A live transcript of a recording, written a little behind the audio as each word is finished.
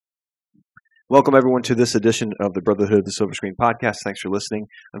Welcome, everyone, to this edition of the Brotherhood of the Silver Screen podcast. Thanks for listening.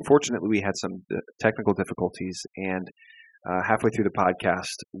 Unfortunately, we had some technical difficulties, and halfway through the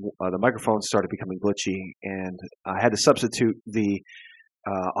podcast, the microphone started becoming glitchy, and I had to substitute the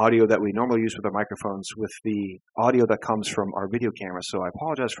audio that we normally use with our microphones with the audio that comes from our video camera. So I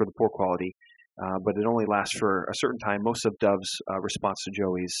apologize for the poor quality, but it only lasts for a certain time, most of Dove's response to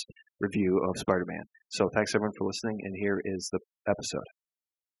Joey's review of Spider-Man. So thanks, everyone, for listening, and here is the episode.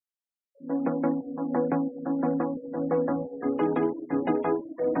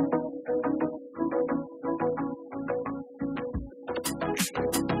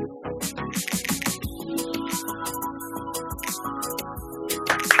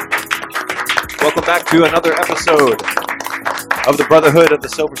 Welcome back to another episode of the Brotherhood of the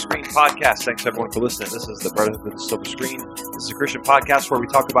Silver Screen podcast. Thanks, everyone, for listening. This is the Brotherhood of the Silver Screen. This is a Christian podcast where we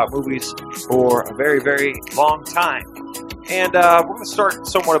talk about movies for a very, very long time. And we're going to start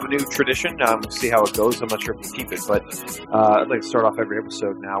somewhat of a new tradition. We'll see how it goes. I'm not sure if we'll keep it, but I'd like to start off every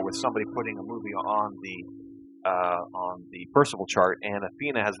episode now with somebody putting a movie on the Percival chart. And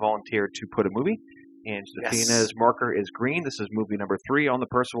Athena has volunteered to put a movie. And Athena's marker is green. This is movie number 3 on the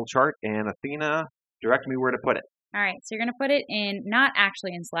Percival chart. And Athena, direct me where to put it. All right, so you're going to put it in, not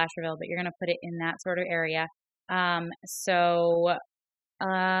actually in Slasherville, but you're going to put it in that sort of area. Bless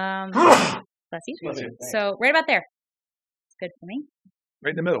you. So right about there. It's good for me. Right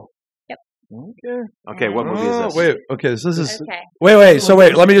in the middle. Yep. Okay, what movie is this? Wait, okay, so this is... Okay. Wait, so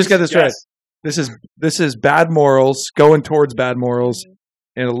let me just get this straight. This is Bad Morals, going towards Bad Morals,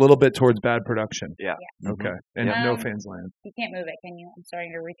 and a little bit towards Bad Production. Yeah. Okay, and No Fans Land. You can't move it, can you? I'm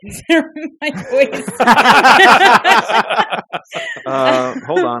starting to reconsider my voice.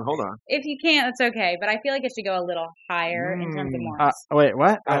 Hold on. If you can't, that's okay, but I feel like it should go a little higher in terms of morals. Wait,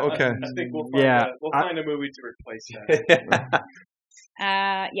 what? Okay. I think we'll find a movie to replace that.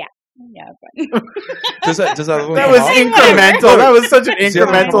 Yeah. Yeah, but Does that one That come was off? incremental. That was such an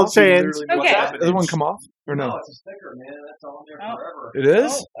incremental change. Okay. Does the one come off or no? It's a sticker, man. That's on there forever. It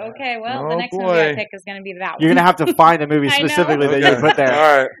is? Oh, okay, well, the Oh, next movie I boy. pick is going to be that one. You're gonna have to find a movie I know. specifically that Okay. you put there.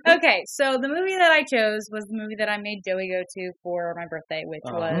 All right. Okay, so the movie that I chose was the movie that I made Joey go to for my birthday, which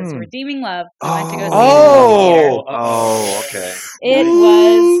was Redeeming Love. I went to go see it in the theater. Oh, okay. It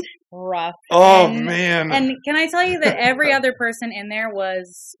was rough. Oh, And- man. And can I tell you that every other person in there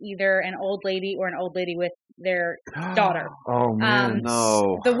was either an old lady or an old lady with their daughter. Oh, man.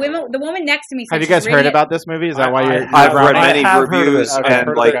 No. The woman next to me said Have you she's guys reading heard it- about this movie? Is that why you're? I've read I many have heard of reviews it. Okay, and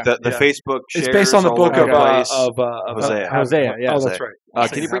heard of like it. the Yeah. Facebook shares. It's based on the all book over the place. of Hosea. Hosea, yeah. Oh, that's right.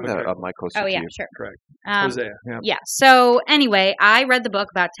 Can you bring that up, Mike? Closer Oh, to yeah, you? sure. Correct. Um, Hosea. Yeah. Yeah. So anyway, I read the book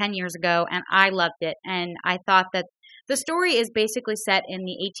about 10 years ago and I loved it. And I thought that the story is basically set in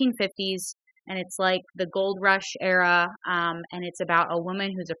the 1850s and it's like the gold rush era. And it's about a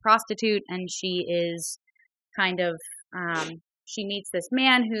woman who's a prostitute and she is kind of, she meets this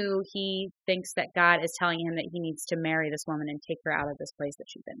man who he thinks that God is telling him that he needs to marry this woman and take her out of this place that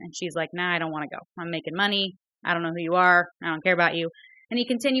she's in. And she's like, nah, I don't want to go. I'm making money. I don't know who you are. I don't care about you. And he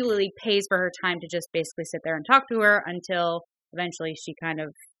continually pays for her time to just basically sit there and talk to her until eventually she kind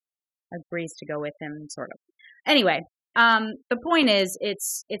of agrees to go with him, sort of. Anyway, the point is,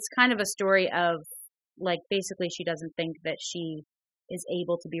 it's kind of a story of, like, basically she doesn't think that she is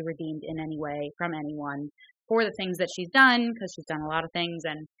able to be redeemed in any way from anyone for the things that she's done, because she's done a lot of things,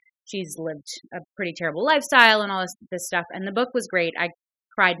 and she's lived a pretty terrible lifestyle and all this stuff. And the book was great. I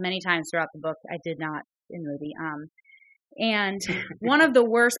cried many times throughout the book. I did not in the movie. And one of the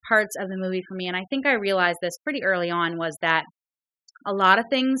worst parts of the movie for me, and I think I realized this pretty early on, was that a lot of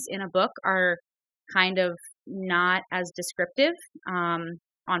things in a book are kind of not as descriptive on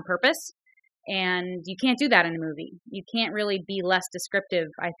purpose. And you can't do that in a movie. You can't really be less descriptive,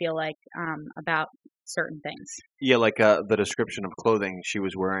 I feel like, about certain things. Yeah, like the description of clothing she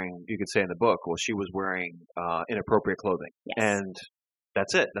was wearing, you could say in the book, well, she was wearing inappropriate clothing. Yes. And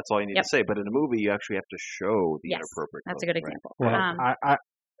that's it. That's all you need to say. But in a movie, you actually have to show the inappropriate That's a clothing. good example. Well,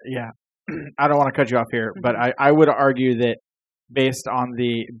 I don't want to cut you off here, but I would argue that based on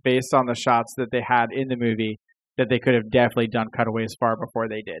the shots that they had in the movie, that they could have definitely done cutaways far before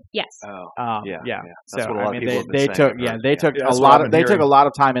they did. Yes. Yeah. So That's what a lot of people have been they saying. took Yeah, a that's lot what of they took a lot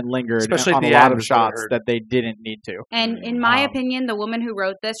of time and lingered Especially on at a the lot end of is what I shots heard. that they didn't need to. And in my opinion, the woman who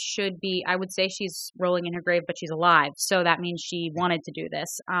wrote this should be, I would say she's rolling in her grave, but she's alive. So that means she wanted to do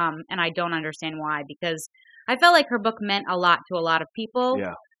this. And I don't understand why, because I felt like her book meant a lot to a lot of people.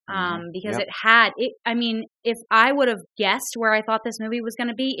 Yeah. because it had it. I mean, if I would have guessed where I thought this movie was going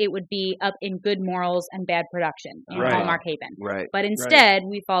to be, it would be up in good morals and bad production in Hallmark Haven. Right. But instead,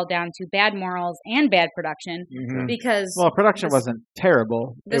 we fall down to bad morals and bad production because production wasn't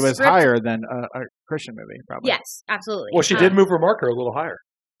terrible. It was higher than a Christian movie, probably. Yes, absolutely. Well, she did move her marker a little higher.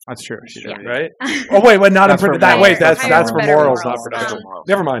 That's true. She did. Right? Oh wait, not That's in for that. Wait, morals. that's for Better morals, morals. not production.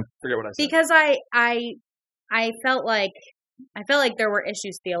 Never mind. Forget what I said. Because I felt like there were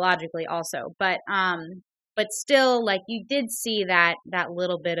issues theologically also, but still, like, you did see that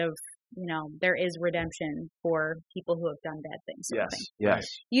little bit of, there is redemption for people who have done bad things. Yes.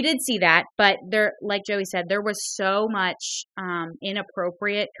 You did see that, but there, like Joey said, there was so much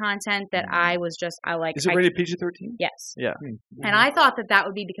inappropriate content that I like. Is it rated PG-13? Yes. Yeah. And I thought that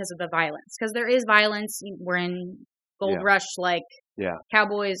would be because of the violence, because there is violence. We're in Gold Rush, like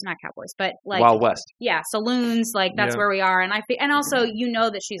cowboys, not cowboys, but like Wild West. Yeah, saloons, like that's where we are. And and also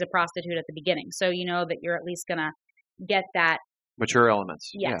that she's a prostitute at the beginning, so you know that you're at least gonna get that mature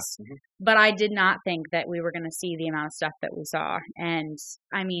elements. Yes, but I did not think that we were gonna see the amount of stuff that we saw, and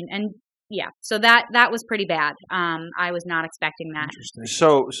so that was pretty bad. I was not expecting that.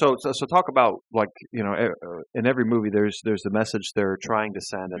 So talk about, like, in every movie there's the message they're trying to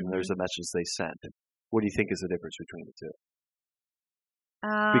send, and there's the message they sent. What do you think is the difference between the two?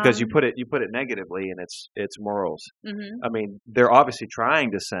 Because you put it negatively, and it's morals. I mean, they're obviously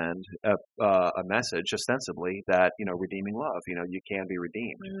trying to send a message, ostensibly, that redeeming love. You can be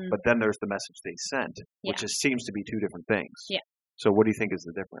redeemed, but then there's the message they sent, which seems to be two different things. Yeah. So what do you think is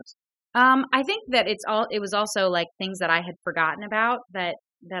the difference? I think that it was also like things that I had forgotten about that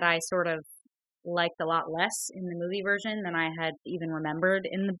I sort of liked a lot less in the movie version than I had even remembered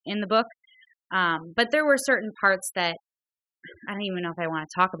in the book. But there were certain parts that I don't even know if I want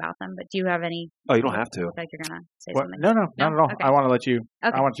to talk about them. But do you have any? Oh, you don't have to. Look like you're gonna say What? something. No, not at all. Okay. I want to let you.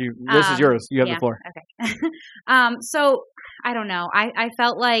 Okay. I want you. This is yours. You have the floor. Okay. So I don't know. I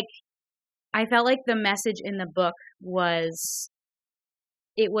felt like the message in the book was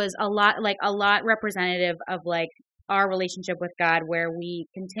a lot representative of like our relationship with God, where we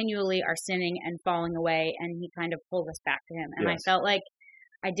continually are sinning and falling away, and He kind of pulls us back to Him. And I felt like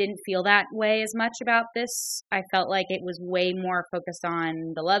I didn't feel that way as much about this. I felt like it was way more focused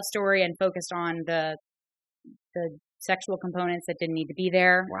on the love story and focused on the sexual components that didn't need to be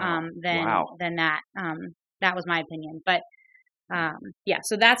there. Than that. That was my opinion. But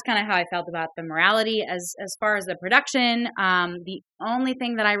so that's kind of how I felt about the morality. As far as the production, the only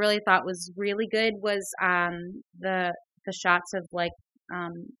thing that I really thought was really good was the shots of like I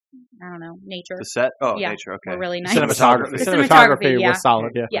don't know, nature. The set? Oh, nature, okay. Were really nice. Cinematography. The cinematography was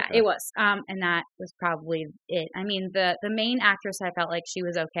solid, yeah. Yeah, it was. And that was probably it. I mean, the main actress, I felt like she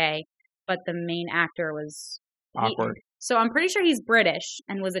was okay, but the main actor was awkward. So I'm pretty sure he's British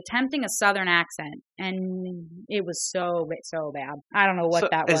and was attempting a Southern accent, and it was so bad. I don't know what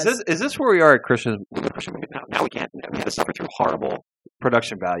that was. Is this where we are at Christian now we can't. We had to suffer through horrible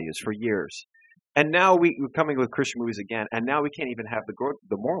production values for years. And now we're coming with Christian movies again, and now we can't even have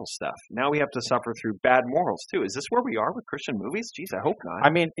the moral stuff. Now we have to suffer through bad morals too. Is this where we are with Christian movies? Jeez, I hope not. I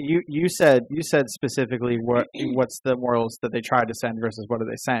mean, you said specifically what's the morals that they tried to send versus what do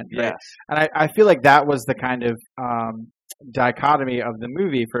they send, right? Yes. And I feel like that was the kind of dichotomy of the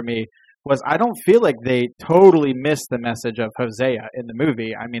movie for me. Was I don't feel like they totally missed the message of Hosea in the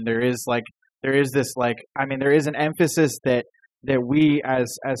movie. I mean, there is an emphasis that we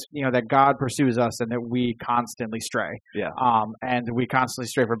as that God pursues us and that we constantly stray. Yeah. And we constantly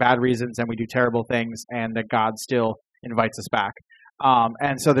stray for bad reasons and we do terrible things and that God still invites us back.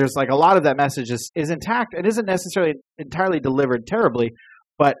 And so there's like a lot of that message is intact. It isn't necessarily entirely delivered terribly,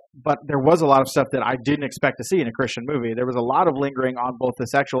 but there was a lot of stuff that I didn't expect to see in a Christian movie. There was a lot of lingering on both the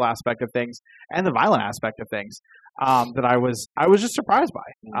sexual aspect of things and the violent aspect of things. That I was just surprised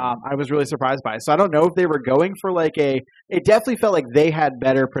by. I was really surprised by. So I don't know if they were going for it definitely felt like they had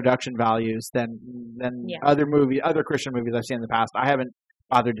better production values than other Christian movies I've seen in the past. I haven't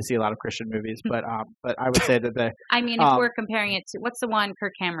bothered to see a lot of Christian movies, but I would say that they. I mean, if we're comparing it to what's the one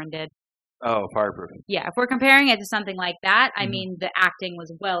Kirk Cameron did? Oh, Fireproof. Yeah, if we're comparing it to something like that, I mean, the acting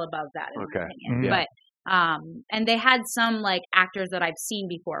was well above that in my opinion. Yeah. But and they had some like actors that I've seen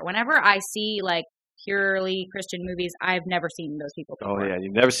before. Whenever I see like purely Christian movies, I've never seen those people before. Oh yeah,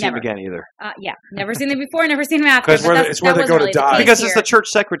 you've never seen them again either. Yeah, never seen them before, never seen them after. Because it's where they go to die. Because it's the church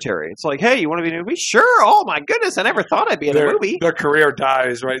secretary. It's like, hey, you want to be in a movie? Sure. Oh my goodness, I never thought I'd be in a movie. Their career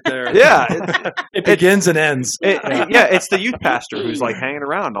dies right there. Yeah, it begins and ends. It's the youth pastor who's like hanging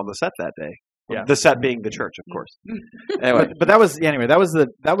around on the set that day. Yeah. The set being the church, of course. Anyway, but that was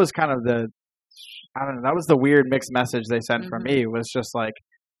kind of the I don't know. That was the weird mixed message they sent from me. Was just like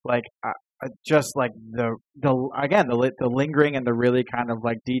like just like the lingering and the really kind of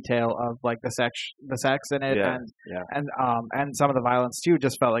like detail of like the sex in it, and some of the violence too,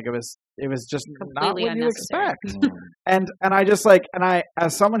 just felt like it was just not what you expect. And I just like, and I,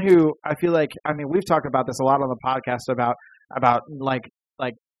 as someone who I feel like, I mean, we've talked about this a lot on the podcast about like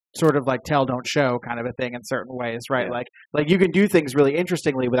sort of like tell don't show kind of a thing in certain ways, right? Yeah. Like you can do things really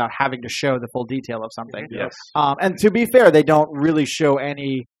interestingly without having to show the full detail of something. Yes. And to be fair, they don't really show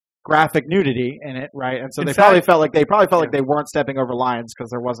any graphic nudity in it, right? And so In they fact- probably felt like they weren't stepping over lines because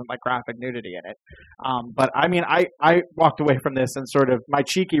there wasn't like graphic nudity in it. But I mean, I walked away from this and sort of my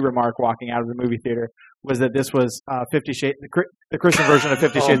cheeky remark walking out of the movie theater was that this was 50 Shades, the Christian version of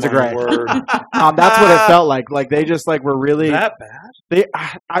 50 Shades of Grey. That's what it felt like. Like they just like were really that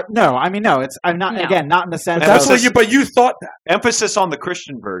bad. No, it's I'm not No. again not in the sense But that's of, what but you thought that. Emphasis on the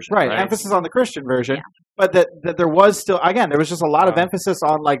Christian version, right, emphasis on the Christian version, but that there was still there was just a lot of emphasis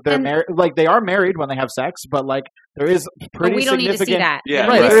on like they're like they are married when they have sex, but like there is pretty But we don't need to see significant. that. Yeah,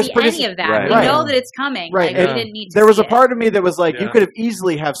 we don't right. need to see There's any of that. right. We Right. know that it's coming. Right. Like, Yeah. we didn't need to There was see a part of me that was like, you Yeah. could have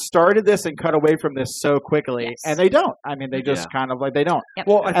easily have started this and cut away from this so quickly, Yes. and they don't. I mean, they just kind of like they don't. Yep.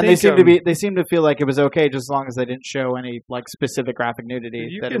 Well, I And think, they seem to feel like it was okay just as long as they didn't show any like specific graphic nudity,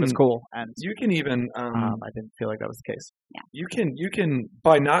 You that it was can- cool. And you can even I didn't feel like that was the case. you can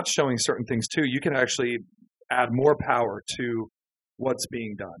by not showing certain things too, you can actually add more power to what's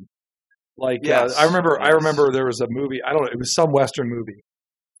being done. Like Yes. I remember Yes. there was a movie, I don't know, it was some Western movie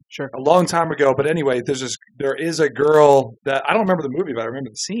Sure. a long time ago, but anyway, there is a girl that I don't remember the movie, but I remember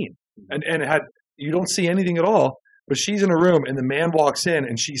the scene. And it had, you don't see anything at all, but she's in a room and the man walks in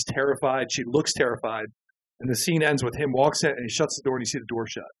and she's terrified, she looks terrified. And the scene ends with him walks in and he shuts the door and you see the door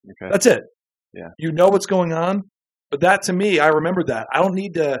shut. Okay. That's it. Yeah. You know what's going on. But that to me, I remember that. I don't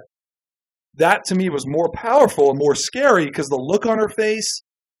need to. That to me was more powerful and more scary because the look on her face.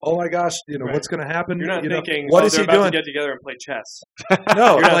 Oh my gosh, Right. what's going to happen? You're not thinking, what oh, is they're he about doing? to get together and play chess.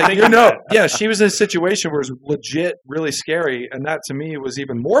 No, You're not like thinking no. that. Yeah, she was in a situation where it was legit, really scary, and that to me was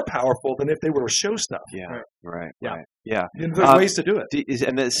even more powerful than if they were to show stuff. Yeah. Right. Yeah. Right. Yeah. You know, there's ways to do it.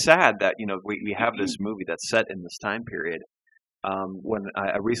 And it's sad that we have this movie that's set in this time period. When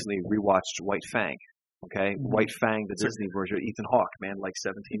I recently rewatched White Fang. Okay, White Fang, the Disney version, Ethan Hawke, man, like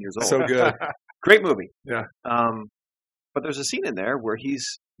 17 years old. So good. Great movie. Yeah. But there's a scene in there where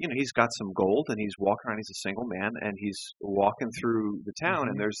he's got some gold and he's walking around. He's a single man and he's walking through the town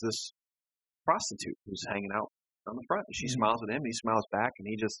and there's this prostitute who's hanging out on the front. And she smiles at him. And he smiles back and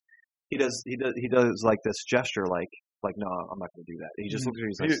he does like this gesture like no, I'm not going to do that. And he just looks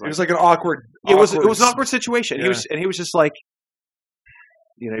at her. It was like an awkward. It was an awkward situation. Yeah. He was just like,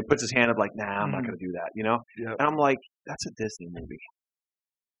 he puts his hand up like, nah, I'm not going to do that. Yep. And I'm like, that's a Disney movie.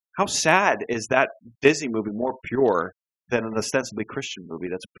 How sad is that Disney movie more pure than an ostensibly Christian movie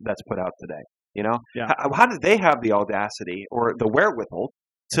that's put out today? Yeah. How did they have the audacity or the wherewithal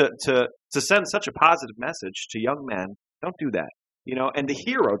to send such a positive message to young men? Don't do that. And the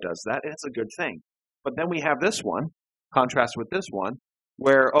hero does that, and it's a good thing. But then we have this one, contrast with this one,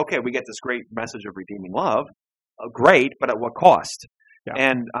 where okay, we get this great message of redeeming love, great, but at what cost? Yeah.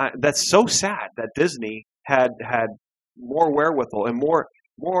 And that's so sad that Disney had more wherewithal and more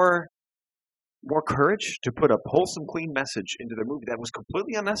courage to put a wholesome, clean message into the movie that was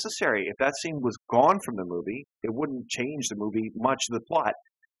completely unnecessary. If that scene was gone from the movie, it wouldn't change the movie much, the plot.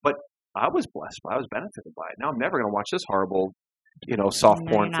 But I was blessed. I was benefited by it. Now I'm never going to watch this horrible, soft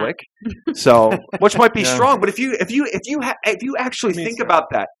No, porn you're not. flick. So, which might be Yeah. strong, but if you actually think so. about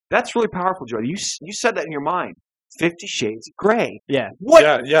that, that's really powerful, Joe. You said that in your mind. 50 Shades of Grey. Yeah. What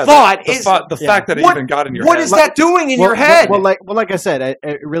Yeah, thought the is fact that it what- even got in your what head. is that doing in your head? Well, like I said,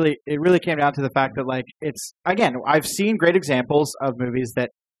 it really came down to the fact that like it's again, I've seen great examples of movies that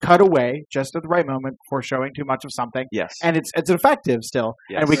cut away just at the right moment before showing too much of something, Yes. and it's effective still,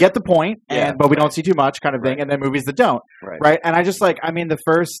 Yes. and we get the point, Yeah. but we don't see too much kind of thing, Right. and then movies that don't, Right. right? And I just like, I mean, the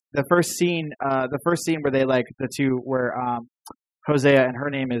first scene where they like the two where Hosea and her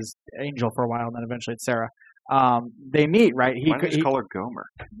name is Angel for a while, and then eventually it's Sarah. They meet, right? Why don't you just call her Gomer?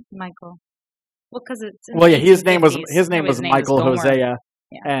 Michael. Well, because it's in Well, yeah, the his name was 1950s. Michael Gomer. Hosea,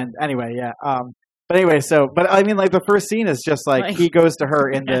 Yeah. and anyway, yeah. But anyway, but I mean, like the first scene is just like he goes to her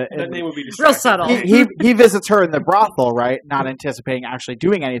in the. That name would be Real distracting. subtle. He visits her in the brothel, right? Not anticipating actually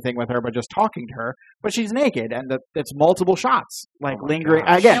doing anything with her, but just talking to her. But she's naked, and it's multiple shots, like Oh my lingering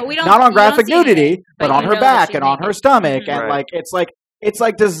gosh. again, No, we don't- not on you don't graphic see anything, nudity, but but on you her know that back she's and on her naked. stomach, Mhm. and Right. like it's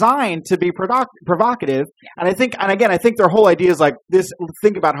like designed to be provocative. And I think their whole idea is like this.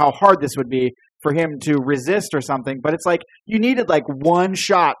 Think about how hard this would be for him to resist or something. But it's like you needed like one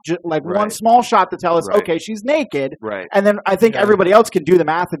shot, one small shot to tell us, okay, she's naked. Right. And then I think everybody else can do the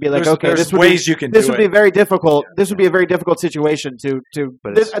math and be like, okay, there's ways you can do it. This would be very difficult. This would be a very difficult situation to.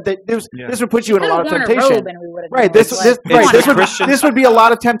 This would put you in a lot of temptation. Right. This would be a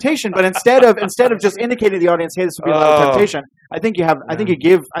lot of temptation. But instead of just indicating to the audience, hey, this would be a lot of temptation, I think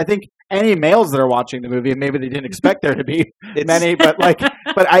any males that are watching the movie, and maybe they didn't expect there to be many, but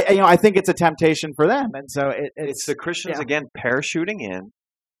I think it's a temptation for them, and so it's the Christians again parachuting in,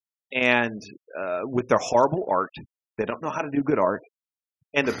 and with their horrible art, they don't know how to do good art,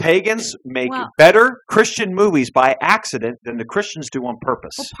 and the pagans make better Christian movies by accident than the Christians do on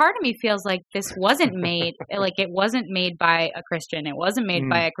purpose. Well, part of me feels like this wasn't made, it wasn't made by a Christian. It wasn't made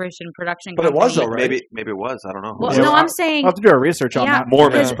by a Christian production company. But it was, though, right? Maybe it was. I don't know. Well, no, I'm saying... I'll have to do our research on that.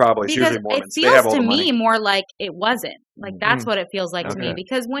 Mormons probably. It's usually Mormons. It feels to me more like it wasn't. Like, that's what it feels like to me.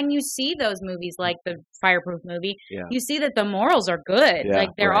 Because when you see those movies, like the Fireproof movie, you see that the morals are good. Yeah, like,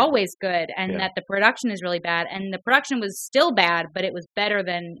 they're always good. And that the production is really bad. And the production was still bad, but it was better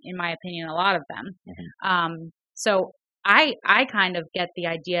than, in my opinion, a lot of them. So I kind of get the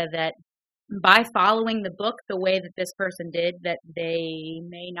idea that by following the book the way that this person did, that they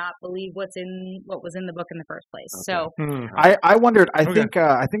may not believe what was in the book in the first place. So I wondered. I think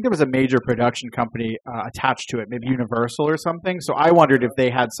there was a major production company attached to it, maybe Universal or something. So I wondered if they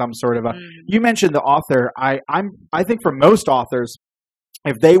had some sort of a. You mentioned the author. I think for most authors,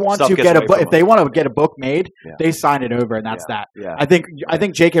 if they want to get a book made, they sign it over, and that's that. Yeah. I think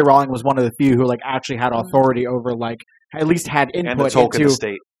J.K. Rowling was one of the few who actually had authority over at least had input and the Tolkien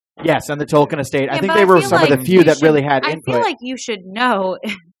estate. Yes, and the Tolkien estate. I think they were some of the few that really had input. I feel like you should know.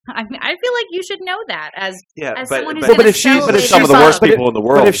 I feel like you should know that as someone who's but if some of the worst people in the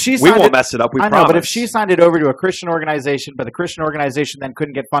world, we won't mess it up. We promise. But if she signed it over to a Christian organization, but the Christian organization then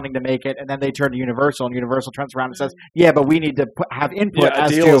couldn't get funding to make it, and then they turn to Universal, and Universal turns around and says, "Yeah, but we need to have input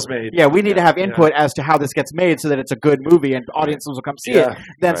as to we need to have input as to how this gets made, so that it's a good movie and audiences will come see it."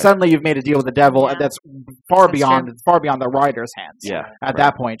 Then suddenly you've made a deal with the devil, and that's far beyond the writer's hands. Yeah, at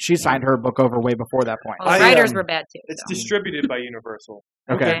that point, she signed her book over way before that point. Well, the writers were bad too. It's distributed by Universal.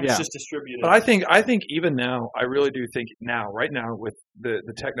 Okay. It's just distributed. But I think even now, I really do think right now, with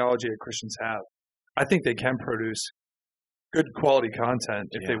the technology that Christians have, I think they can produce good quality content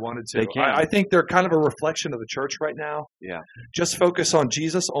if they wanted to. They can. I think they're kind of a reflection of the church right now. Yeah. Just focus on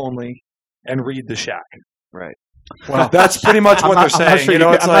Jesus only and read The Shack. Right. Well, that's pretty much what they're saying.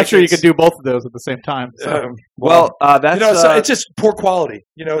 I'm not sure you could do both of those at the same time. So. That's so it's just poor quality.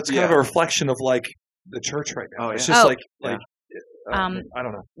 It's kind of a reflection of the church right now. It's just I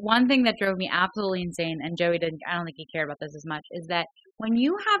don't know. One thing that drove me absolutely insane, and Joey I don't think he cared about this as much, is that when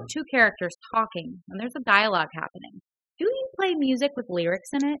you have two characters talking, when there's a dialogue happening, do you play music with lyrics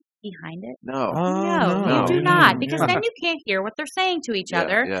in it behind it? No. No, you do not, because then you can't hear what they're saying to each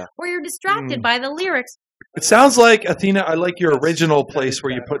other, or you're distracted by the lyrics. It sounds like, Athena, I like your original place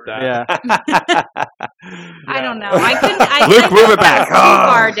where you put that. Yeah. I don't know. I couldn't. Luke, move it back. Too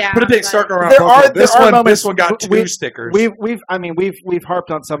far down. Put a big circle around. This one got two stickers. We've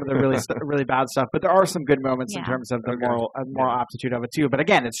harped on some of the really bad stuff, but there are some good moments in terms of the moral aptitude of it too. But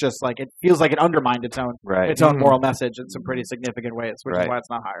again, it's just it feels like it undermined its own moral message in some pretty significant ways, which is why it's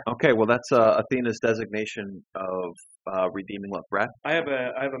not higher. Okay, well that's Athena's designation of Redeeming Love. Brad? I have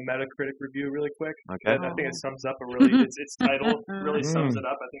a Metacritic review really quick. Okay. I think it sums up its title really sums it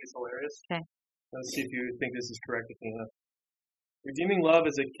up. I think it's hilarious. Okay. Let's see if you think this is correct, Athena. Redeeming Love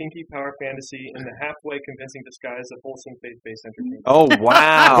is a kinky power fantasy in the halfway convincing disguise of wholesome faith-based entertainment. Oh,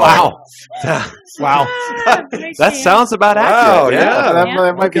 wow. Wow. That sounds about accurate.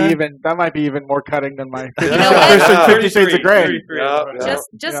 That might be even more cutting than my 50 Shades of Grey.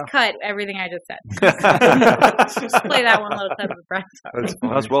 Just cut everything I just said. Just play that one little clip of Brad.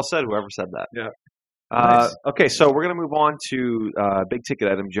 That was well said, whoever said that. Yeah. Nice. Okay, so we're going to move on to big ticket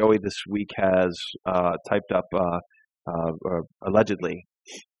item. Joey this week has typed up allegedly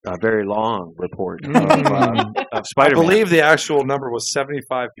a very long report of Spider-Man. I believe the actual number was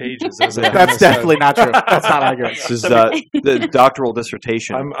 75 pages. That's definitely not true. That's not accurate. This is the doctoral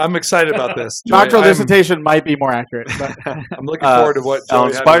dissertation. I'm excited about this. Doctoral dissertation might be more accurate. But. I'm looking forward to what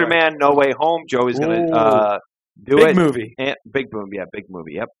Joey Spider-Man No Way Home. Joey's going to do big it. Movie. Big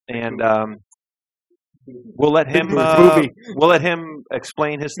movie. Yep. And we'll let him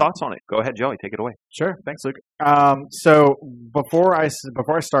explain his thoughts on it. Go ahead, Joey. Take it away. Sure. Thanks, Luke. So before I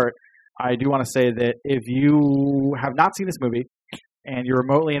start, I do want to say that if you have not seen this movie and you're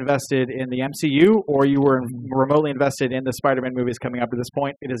remotely invested in the MCU or you were remotely invested in the Spider-Man movies coming up to this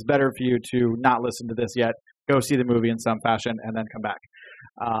point, it is better for you to not listen to this yet. Go see the movie in some fashion and then come back.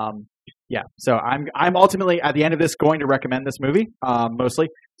 Yeah, so I'm ultimately at the end of this going to recommend this movie, mostly.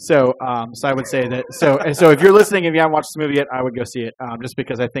 So I would say that so if you're listening, if you haven't watched this movie yet, I would go see it, just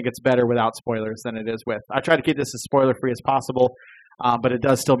because I think it's better without spoilers than it is with. I try to keep this as spoiler free as possible, but it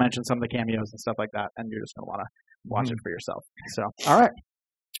does still mention some of the cameos and stuff like that, and you're just gonna want to watch it for yourself. So all right.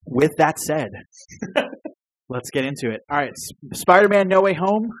 With that said, let's get into it. All right, Spider-Man: No Way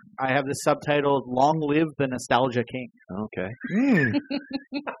Home. I have this subtitled "Long Live the Nostalgia King." Okay.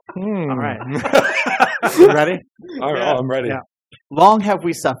 All right, you ready? All right, I'm ready. Yeah. Long have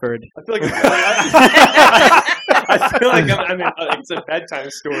we suffered. I feel like it's a bedtime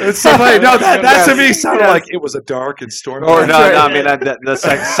story. It's somebody, no, that to me sounded like it was a dark and stormy. Or no, I mean the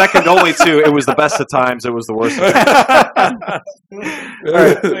second only to it was the best of times. It was the worst of times. All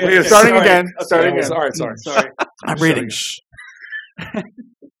right, Starting again. Sorry. I'm reading.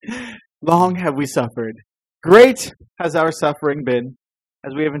 Long have we suffered. Great has our suffering been,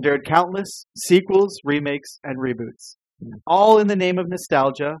 as we have endured countless sequels, remakes, and reboots, all in the name of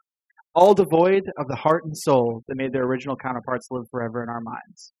nostalgia, all devoid of the heart and soul that made their original counterparts live forever in our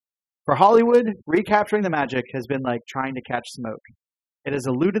minds. For Hollywood, recapturing the magic has been like trying to catch smoke. It has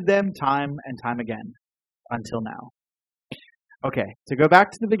eluded them time and time again, until now. Okay, to go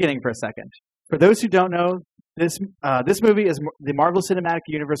back to the beginning for a second. For those who don't know, this movie is the Marvel Cinematic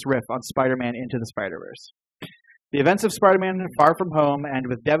Universe riff on Spider-Man Into the Spider-Verse. The events of Spider-Man Far From Home end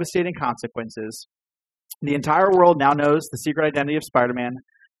with devastating consequences. The entire world now knows the secret identity of Spider-Man.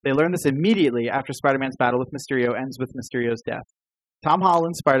 They learn this immediately after Spider-Man's battle with Mysterio ends with Mysterio's death. Tom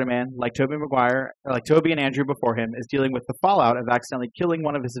Holland's Spider-Man, like Tobey and Andrew before him, is dealing with the fallout of accidentally killing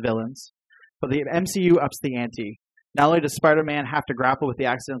one of his villains. But the MCU ups the ante. Not only does Spider-Man have to grapple with the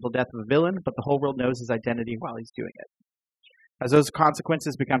accidental death of a villain, but the whole world knows his identity while he's doing it. As those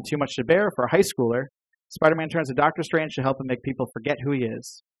consequences become too much to bear for a high schooler, Spider-Man turns to Doctor Strange to help him make people forget who he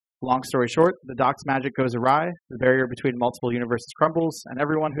is. Long story short, the Doc's magic goes awry, the barrier between multiple universes crumbles, and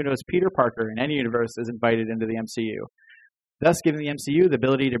everyone who knows Peter Parker in any universe is invited into the MCU, thus giving the MCU the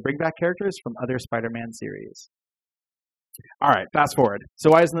ability to bring back characters from other Spider-Man series. All right, fast forward. So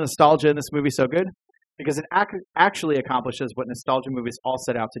why is the nostalgia in this movie so good? Because it actually accomplishes what nostalgia movies all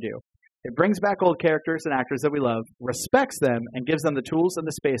set out to do. It brings back old characters and actors that we love, respects them, and gives them the tools and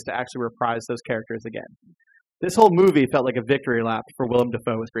the space to actually reprise those characters again. This whole movie felt like a victory lap for Willem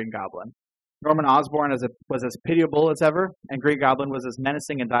Dafoe as Green Goblin. Norman Osborn was as pitiable as ever, and Green Goblin was as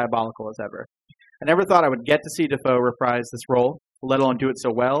menacing and diabolical as ever. I never thought I would get to see Dafoe reprise this role, let alone do it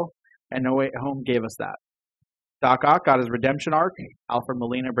so well, and No Way Home gave us that. Doc Ock got his redemption arc. Alfred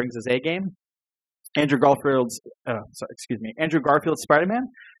Molina brings his A-game. Andrew Garfield's Spider-Man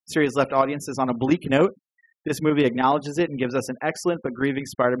series left audiences on a bleak note. This movie acknowledges it and gives us an excellent but grieving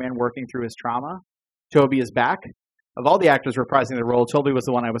Spider-Man working through his trauma. Tobey is back. Of all the actors reprising the role, Tobey was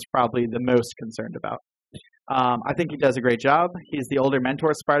the one I was probably the most concerned about. I think he does a great job. He's the older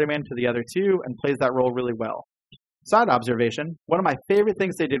mentor Spider-Man to the other two and plays that role really well. Side observation, one of my favorite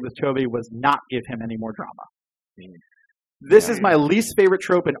things they did with Tobey was not give him any more drama. This is my least favorite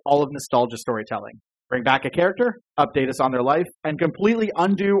trope in all of nostalgia storytelling. Bring back a character, update us on their life, and completely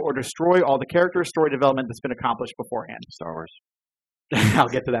undo or destroy all the character story development that's been accomplished beforehand. Star Wars. I'll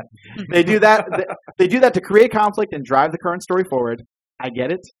get to that. They do that. They do that to create conflict and drive the current story forward. I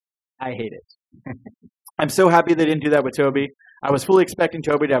get it. I hate it. I'm so happy they didn't do that with Tobey. I was fully expecting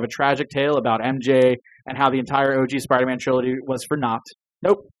Tobey to have a tragic tale about MJ and how the entire OG Spider-Man trilogy was for naught.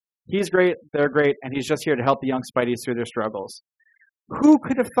 Nope. He's great, they're great, and he's just here to help the young Spideys through their struggles. Who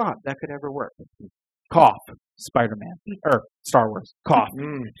could have thought that could ever work? Cough. Spider-Man. Or Star Wars. Cough.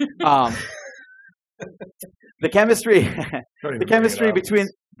 The chemistry between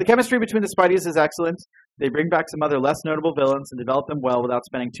the Spideys is excellent. They bring back some other less notable villains and develop them well without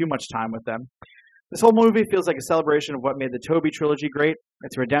spending too much time with them. This whole movie feels like a celebration of what made the Tobey trilogy great.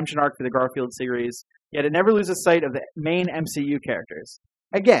 It's a redemption arc for the Garfield series, yet it never loses sight of the main MCU characters.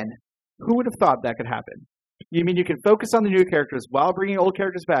 Again, who would have thought that could happen? You mean you can focus on the new characters while bringing old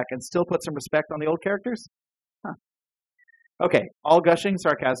characters back and still put some respect on the old characters? Huh. Okay, all gushing,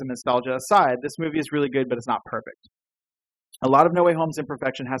 sarcasm, nostalgia aside, this movie is really good, but it's not perfect. A lot of No Way Home's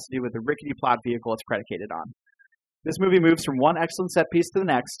imperfection has to do with the rickety plot vehicle it's predicated on. This movie moves from one excellent set piece to the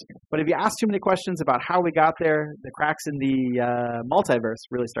next, but if you ask too many questions about how we got there, the cracks in the multiverse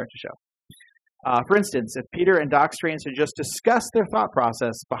really start to show. For instance, if Peter and Doc Strange had just discussed their thought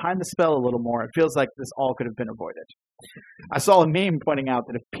process behind the spell a little more, it feels like this all could have been avoided. I saw a meme pointing out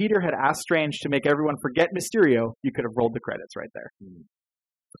that if Peter had asked Strange to make everyone forget Mysterio, you could have rolled the credits right there.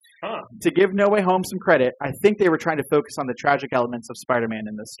 Huh. To give No Way Home some credit, I think they were trying to focus on the tragic elements of Spider-Man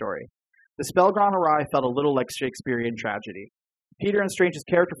in this story. The spell gone awry felt a little like Shakespearean tragedy. Peter and Strange's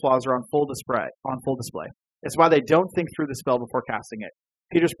character flaws are on full display. It's why they don't think through the spell before casting it.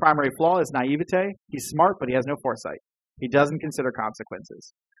 Peter's primary flaw is naivete. He's smart, but he has no foresight. He doesn't consider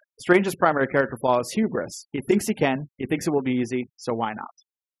consequences. Strange's primary character flaw is hubris. He thinks he can. He thinks it will be easy, so why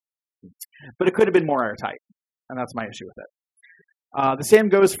not? But it could have been more airtight, and that's my issue with it. The same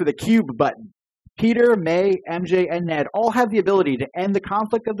goes for the cube button. Peter, May, MJ, and Ned all have the ability to end the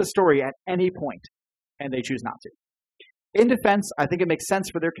conflict of the story at any point, and they choose not to. In defense, I think it makes sense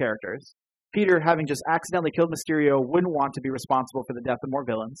for their characters. Peter, having just accidentally killed Mysterio, wouldn't want to be responsible for the death of more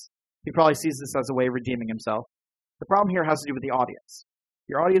villains. He probably sees this as a way of redeeming himself. The problem here has to do with the audience.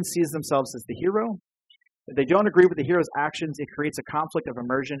 Your audience sees themselves as the hero. If they don't agree with the hero's actions, it creates a conflict of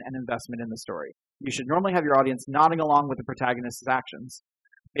immersion and investment in the story. You should normally have your audience nodding along with the protagonist's actions.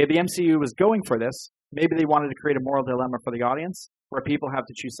 Maybe the MCU was going for this. Maybe they wanted to create a moral dilemma for the audience where people have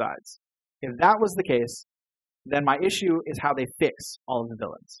to choose sides. If that was the case, then my issue is how they fix all of the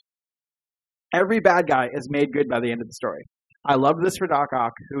villains. Every bad guy is made good by the end of the story. I loved this for Doc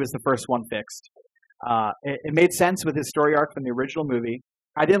Ock, who was the first one fixed. It made sense with his story arc from the original movie.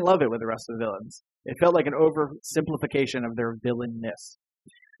 I didn't love it with the rest of the villains. It felt like an oversimplification of their villainness.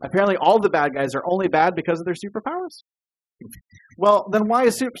 Apparently all the bad guys are only bad because of their superpowers. Well, then why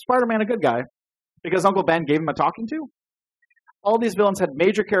is Spider-Man a good guy? Because Uncle Ben gave him a talking to? All these villains had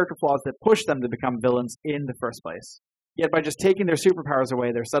major character flaws that pushed them to become villains in the first place. Yet by just taking their superpowers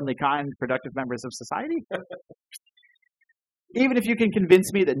away, they're suddenly kind, productive members of society? Even if you can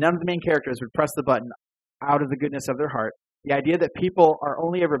convince me that none of the main characters would press the button out of the goodness of their heart, the idea that people are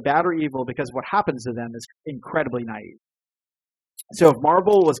only ever bad or evil because of what happens to them is incredibly naive. So if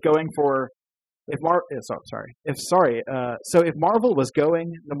Marvel was going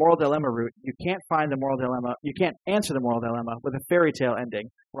the moral dilemma route, you can't find the moral dilemma. You can't answer the moral dilemma with a fairy tale ending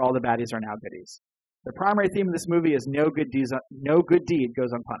where all the baddies are now goodies. The primary theme of this movie is no good deed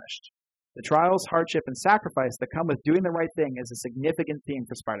goes unpunished. The trials, hardship, and sacrifice that come with doing the right thing is a significant theme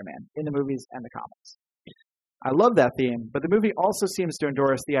for Spider-Man in the movies and the comics. I love that theme, but the movie also seems to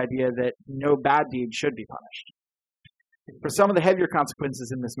endorse the idea that no bad deed should be punished. For some of the heavier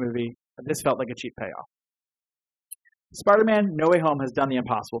consequences in this movie, this felt like a cheap payoff. Spider-Man No Way Home has done the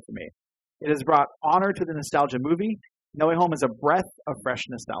impossible for me. It has brought honor to the nostalgia movie. No Way Home is a breath of fresh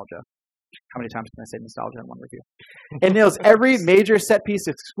nostalgia. How many times can I say nostalgia in one review? It nails every major set piece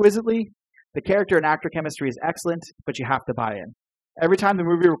exquisitely. The character and actor chemistry is excellent, but you have to buy in. Every time the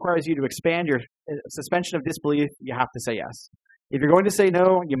movie requires you to expand your suspension of disbelief, you have to say yes. If you're going to say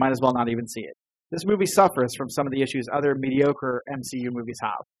no, you might as well not even see it. This movie suffers from some of the issues other mediocre MCU movies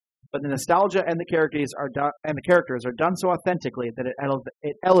have, but the nostalgia and the characters are done so authentically that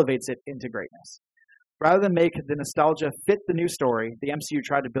it elevates it into greatness. Rather than make the nostalgia fit the new story, the MCU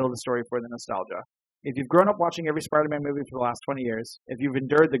tried to build a story for the nostalgia. If you've grown up watching every Spider-Man movie for the last 20 years, if you've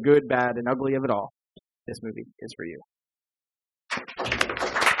endured the good, bad, and ugly of it all, this movie is for you.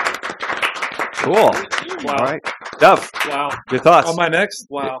 Cool. Wow. All right. Dove, Wow. your thoughts? On my next?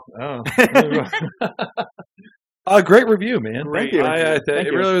 Wow. Oh. Great review, man. Great. Thank you. Thank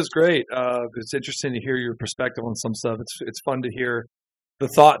It you. really was great. It's interesting to hear your perspective on some stuff. It's fun to hear the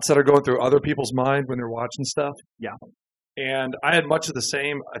thoughts that are going through other people's mind when they're watching stuff. Yeah. And I had much of the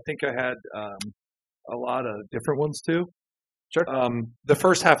same. I think I had a lot of different ones too. Sure. The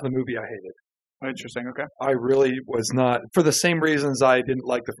first half of the movie I hated. Interesting. Okay. I really was not, for the same reasons I didn't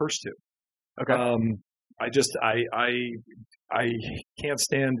like the first two. Okay. I can't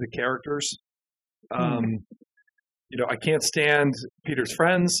stand the characters. I can't stand Peter's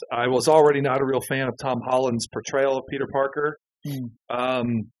friends. I was already not a real fan of Tom Holland's portrayal of Peter Parker.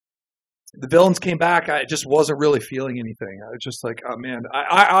 The villains came back. I just wasn't really feeling anything. I was just like, oh man.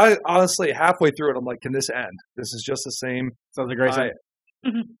 I honestly, halfway through it, I'm like, can this end? This is just the same. Sounds like a great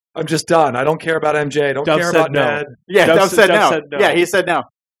idea. I'm just done. I don't care about MJ. I don't Dove care said about no. Ned. Yeah, Dove said no. said no. Yeah, he said no.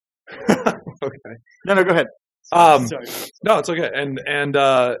 Okay. No, go ahead. Sorry. No, it's okay. And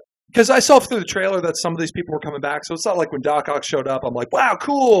because I saw through the trailer that some of these people were coming back, so it's not like when Doc Ock showed up, I'm like, wow,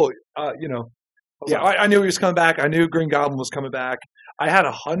 cool. I knew he was coming back. I knew Green Goblin was coming back. I had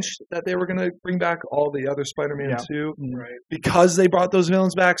a hunch that they were going to bring back all the other Spider-Man too, Right. because they brought those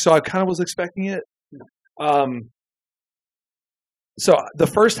villains back. So I kind of was expecting it. So the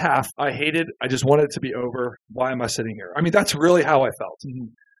first half I hated. I just wanted it to be over. Why am I sitting here? I mean, that's really how I felt.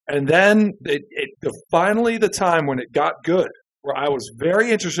 And then finally the time when it got good, where I was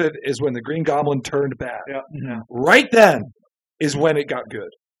very interested, is when the Green Goblin turned bad. Yeah. Right then is when it got good.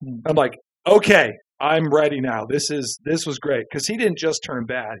 I'm like, okay, I'm ready now. This was great, because he didn't just turn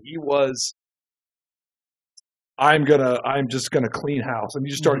bad. He was, I'm just gonna clean house, and he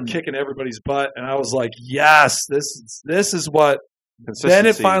just started kicking everybody's butt, and I was like, yes, this is what Then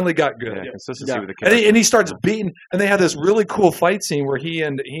it finally got good. Yeah, consistency Yeah. with the And character. he starts beating, and they have this really cool fight scene where he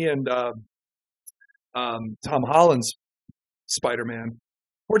and Tom Holland's Spider-Man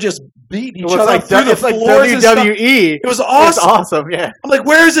were just beating each other through the floors and stuff. WWE. It was It's awesome. awesome. Yeah. I'm like,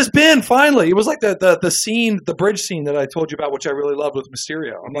 where has this been? Finally, it was like the scene, the bridge scene that I told you about, which I really loved with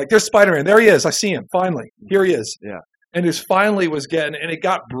Mysterio. I'm like, there's Spider-Man. There he is. I see him. Finally, here he is. Yeah. And his finally was getting, and it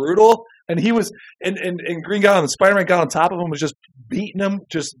got brutal. And he was, and Green Goblin, Spider-Man got on top of him, was just beating him,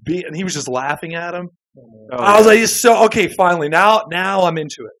 and he was just laughing at him. I was like, so okay, finally, now I'm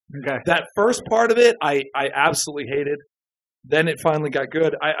into it. Okay. That first part of it, I absolutely hated. Then it finally got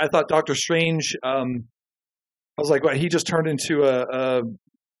good. I thought Doctor Strange. I was like, well, he just turned into I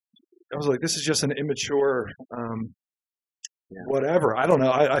was like, this is just an immature, whatever. I don't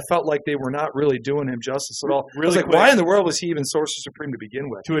know. I felt like they were not really doing him justice at all. I was Really like, quick. why in the world was he even Sorcerer Supreme to begin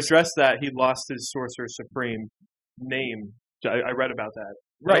with? To address that, he lost his Sorcerer Supreme name. I read about that.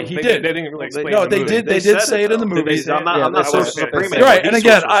 Right, he They- did. They didn't really explain. No, in the they movie. did. They said did say it in the though. movie. I'm not, Yeah, I'm not that's Sorcerer okay. Supreme. Right, and He's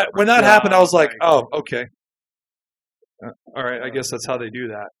again, Sorcerer when that happened, I was like, Right. oh, okay. All right, I guess that's how they do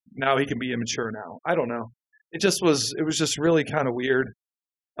that. Now he can be immature now. I don't know. It was just really kind of weird.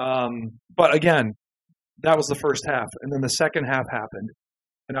 But again, that was the first half, and then the second half happened,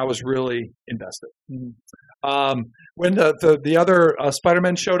 and I was really invested. When the other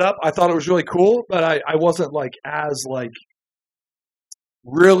Spider-Man showed up, I thought it was really cool, but I wasn't like as like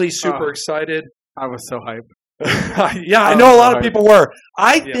really super excited. I was so hyped. Yeah, I know a lot of people were.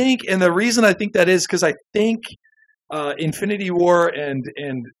 I think, and the reason I think that is because I think Infinity War and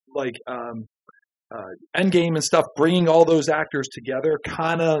like Endgame and stuff, bringing all those actors together,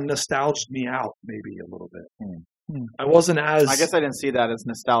 kind of nostalged me out maybe a little bit. I wasn't as. I guess I didn't see that as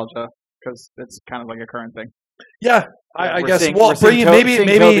nostalgia because it's kind of like a current thing. Yeah, I We're guess. seeing- Well, we're seeing bringing seeing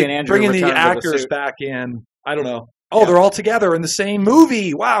Toby and maybe Andrew bringing the return with the actors suit. back in. I don't know. Oh, they're all together in the same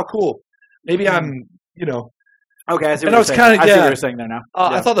movie. Wow, cool. Maybe I'm. Okay, I see And what I was you're saying. kinda- I see yeah. what you're saying there now.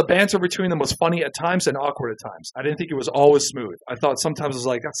 I thought the banter between them was funny at times and awkward at times. I didn't think it was always smooth. I thought sometimes it was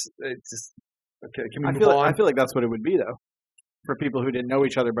like, it's just, okay, can we I move feel on? like that's what it would be though, for people who didn't know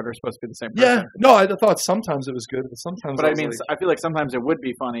each other but are supposed to be the same Yeah, person. no, I thought sometimes it was good, but sometimes But I I was mean, like, I feel like sometimes it would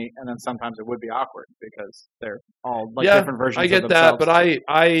be funny, and then sometimes it would be awkward because they're all like yeah, different versions. I get of that, themselves. but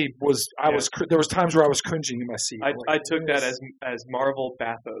I was there was times where I was cringing in my seat. I Like, took that as Marvel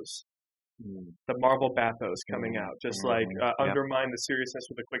bathos. The Marvel bathos coming out, just like undermine the seriousness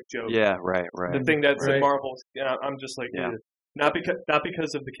with a quick joke. Yeah, right. The thing that's Right. in Marvel, I'm just like, Yeah. not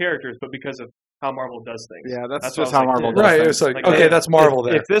because of the characters, but because of how Marvel does things. Yeah, that's what just I how was like, Marvel does right, things. it's like, Like, okay, if- that's Marvel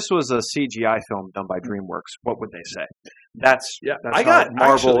there. If this was a CGI film done by DreamWorks, what would they say? That's Yeah, That's I how got-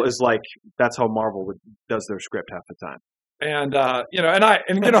 Marvel actually- is like. That's how Marvel does their script half the time. And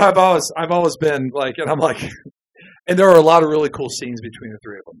I've always been like, and I'm like, and there are a lot of really cool scenes between the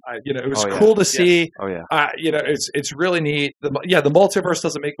three of them. It was Oh, yeah. cool to see. Oh yeah. It's really neat. The multiverse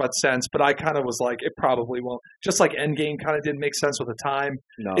doesn't make much sense, but I kind of was like, it probably won't. Just like Endgame kind of didn't make sense with the time.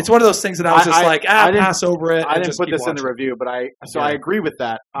 No. It's one of those things that I was just like, I didn't- pass over it. I and didn't just put keep this in the watching. review, but I Yeah. agree with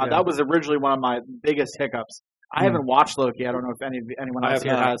that. Yeah. That was originally one of my biggest hiccups. I haven't watched Loki. I don't know if anyone I else have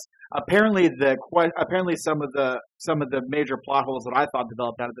here not. has. Apparently, some of the major plot holes that I thought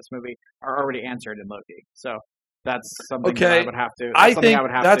developed out of this movie are already answered in Loki. So that's something that Okay. I would have to. I something think would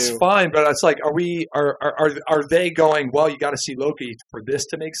have that's to, fine, but it's like, are they going? Well, you got to see Loki for this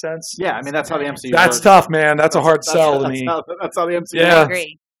to make sense. Yeah, I mean that's how the MCU. That's works. tough, man. That's a hard sell to me. That's how the MCU. Yeah. I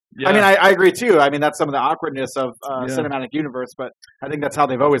agree. Yeah. I mean, I agree too. I mean, that's some of the awkwardness of Yeah. cinematic universe, but I think that's how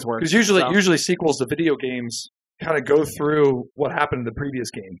they've always worked. because usually So- usually sequels to video games kind of go through what happened in the previous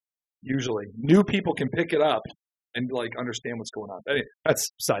game. Usually, new people can pick it up and like understand what's going on. Anyway,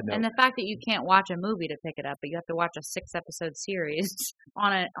 that's side note. And the fact that you can't watch a movie to pick it up, but you have to watch a 6-episode series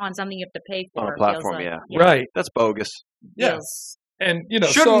on something you have to pay for On a feels platform, like- yeah. Right? That's bogus. Yeah. feels- And You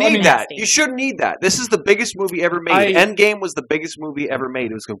shouldn't so, I need mean, that. You shouldn't need that. This is the biggest movie ever made. Endgame was the biggest movie ever made.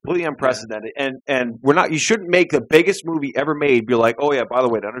 It was completely unprecedented. And we're not. You shouldn't make the biggest movie ever made. Be like, oh yeah, by the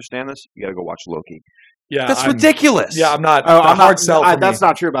way, to understand this, you got to go watch Loki. Yeah, That's I'm- ridiculous. Yeah, I'm not. Oh, a hard sell. For that's me.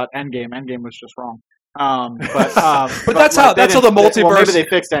 not true about Endgame. Endgame was just wrong. But that's how- they that's how didn't- the Well, multiverse- maybe they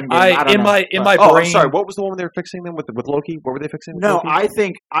fixed Endgame. I don't know. in But- my Oh, brain. I'm sorry. What was the one they were fixing them with Loki? What were they fixing? With No, Loki? I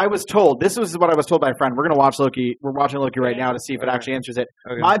think I was told. This was what I was told by a friend. We're going to watch Loki. We're watching Loki right now to see if it actually answers it.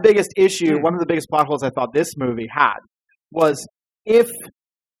 Okay. My biggest issue, one of the biggest plot holes I thought this movie had, was if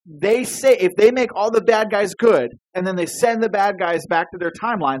they make all the bad guys good, and then they send the bad guys back to their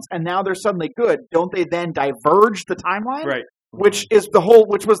timelines, and now they're suddenly good. Don't they then diverge the timeline? Right. Which was the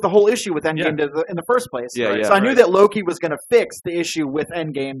whole issue with Endgame in the first place. Yeah, yeah, so I knew right. that Loki was going to fix the issue with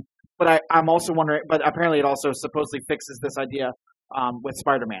Endgame, but I'm also wondering. But apparently, it also supposedly fixes this idea with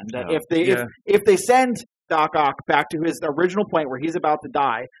Spider-Man. That Yeah. if they send Doc Ock back to his original point where he's about to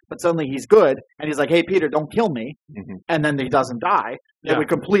die, but suddenly he's good, and he's like, "Hey, Peter, don't kill me," and then he doesn't die, Yeah. it would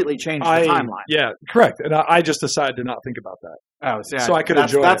completely change the timeline. Yeah, correct. And I just decided to not think about that. Oh, So I could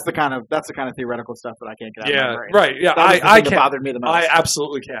enjoy that's it. the kind of theoretical stuff that I can't get out of my Yeah, brain. right. Yeah, That was the I thing that can. bothered me the most. I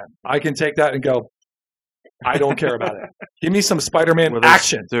absolutely can. I can take that and go. I don't care about it. Give me some Spider-Man Well, there's-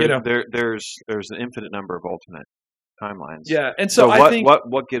 action. There, You know. there's an infinite number of alternate timelines. Yeah, and So so I what think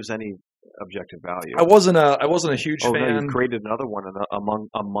what gives any objective value? I wasn't a huge Oh, no, fan. you created another one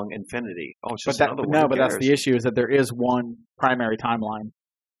among infinity. Oh, it's But just another one. no, Who but that's cares? the issue is that there is one primary timeline.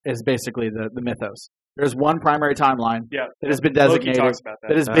 Is basically the mythos. There's one primary timeline Yeah. that has been Loki designated. talks about that.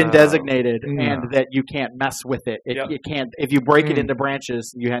 That has been Oh. designated, Mm. and that you can't mess with it. Yep. You can't if you break it Mm. into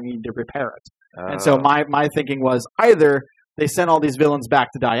branches, you need to repair it. And so Oh. my thinking was either they sent all these villains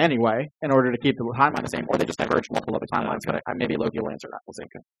back to die anyway in order to keep the timeline the same, or they just diverged multiple other timelines. But maybe Loki will answer that. We'll see.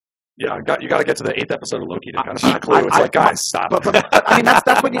 Yeah, you got to get to the 8th episode of Loki to kind of see the clue. It's like, guys, stop. But I mean, that's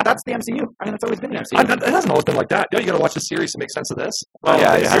the MCU. I mean, that's always been the MCU. It hasn't always been like that. You got to watch the series to make sense of this. Yeah,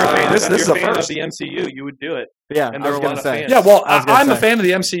 yeah. If you're a fan, This if is you're the a fan first. of the MCU, you would do it. Yeah, And I there was are a going lot to of say. fans. Yeah, well, I was gonna I'm a say. fan of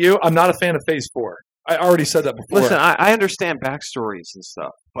the MCU. I'm not a fan of Phase 4. I already said that before. Listen, I understand backstories and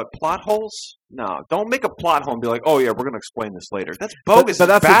stuff, but plot holes? No, don't make a plot hole and be like, "Oh yeah, we're going to explain this later." That's bogus. But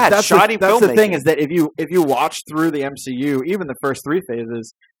that's bad. that's Shoddy that's the thing filmmaking. is that if you watch through the MCU, even the first 3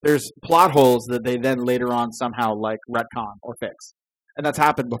 phases, there's plot holes that they then later on somehow like retcon or fix, and that's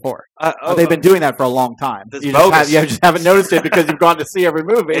happened before. They've been doing that for a long time. That's You just, bogus. you just haven't noticed it because you've gone to see every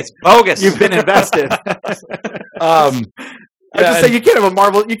movie. It's bogus. You've been invested. I Yeah, just say you can't have a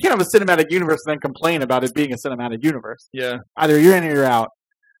Marvel, you can't have a cinematic universe and then complain about it being a cinematic universe. yeah. Either you're in or you're out.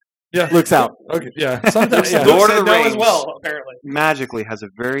 Yeah. Luke's out. Okay. Yeah. Sometimes. Yeah. Lord Luke of the said no Rings. as well, apparently. magically has a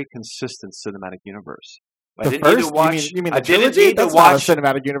very consistent cinematic universe. I The didn't need first, to watch. you mean I the didn't trilogy? need to That's not a watch.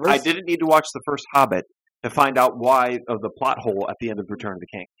 cinematic universe. I didn't need to watch the first Hobbit to find out why of the plot hole at the end of Return of the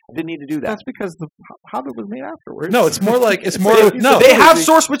King. I didn't need to do that. That's because the Hobbit was made afterwards. No, it's more like it's more. So- No, They have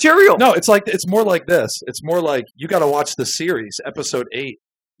source material. no, it's more like this. It's more like you got to watch the series, episode 8,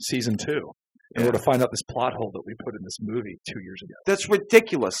 season 2, in order to find out this plot hole that we put in this movie 2 years ago. That's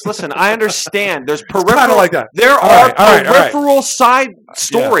ridiculous. Listen, I understand. There's Kind peripheral. of like that. There All are right, all right, all right. peripheral side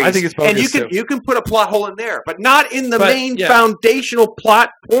stories. I think it's and bogus, you can put a plot hole in there, but not in the But, main yeah. foundational plot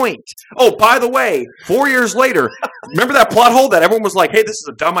point. Oh, by the way, 4 years later, remember that plot hole that everyone was like, "Hey, this is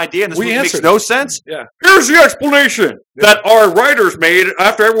a dumb idea and this We movie makes answered no sense." Yeah. Here's the explanation that our writers made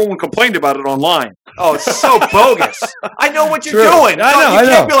after everyone complained about it online. Oh, it's so bogus. I know what you're True. doing. I You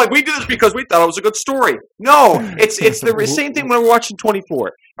can't know. be like, we did this because we thought it was a good story. No, it's the same thing when we're watching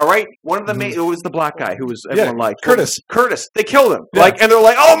 24. All right, one of the main, it was the black guy who was everyone liked. Curtis. Curtis. They killed him. Yeah. Like, and they're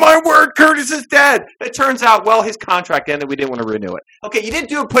like, "Oh my word, Curtis is dead." It turns out, well, his contract ended. We didn't want to renew it. Okay, you didn't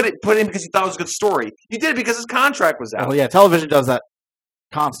do it. Put it in because you thought it was a good story. You did it because his contract was out. Oh yeah, television does that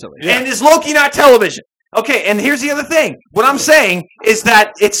constantly. Yeah. And is Loki not television? Okay, and here's the other thing. What I'm saying is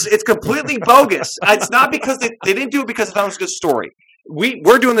that it's completely bogus. It's not because they didn't do it because they thought it was a good story.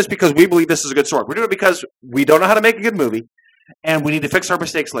 We're doing this because we believe this is a good story. We're doing it because we don't know how to make a good movie, and we need to fix our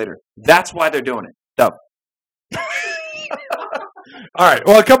mistakes later. That's why they're doing it. Dumb. All right.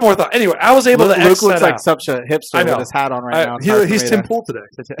 Well, a couple more thoughts. Anyway, I was able Luke to X looks that like out. such a hipster I know. with his hat on right now. It's hard for He's me Tim to- Pool today.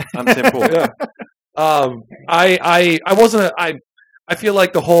 I'm simple. Yeah. I wasn't. I feel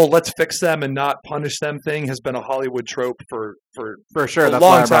like the whole "let's fix them and not punish them" thing has been a Hollywood trope for For sure, a that's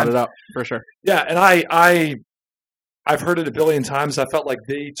long why I brought time. it up. For sure. Yeah, and I've heard it a billion times. I felt like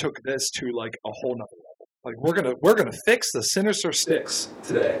they took this to like a whole nother level. Like we're gonna fix the Sinister Six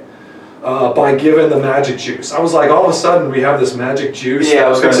today by giving the magic juice. I was like, all of a sudden we have this magic juice. Yeah, I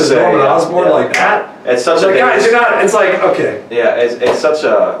was gonna fixes say, Norman yeah, Osborn yeah. like that. It's such It's a like, big. guys, you're not. It's like, okay. Yeah, it's such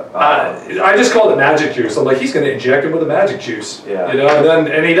a. I just called it magic juice. I'm like, he's going to inject him with the magic juice. Yeah. You know,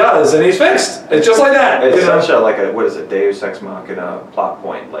 and he does, and he's fixed. It's just like that. It's you know? such a like a what is it, Deus Ex Machina plot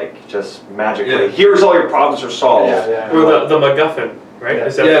point? Like just magically, Yeah. here's all your problems are solved. Or the MacGuffin, right? Yeah.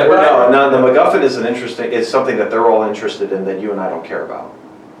 Is that Yeah, the word? No, the MacGuffin is is something that they're all interested in that you and I don't care about.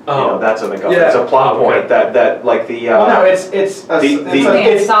 You know, that's a MacGuffin. Yeah. It's a plot Oh, okay. point that like the. Well, no, it's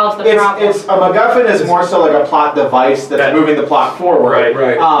Can't solve the problem. It's a MacGuffin is more so like a plot device that's That- moving the plot forward. Right.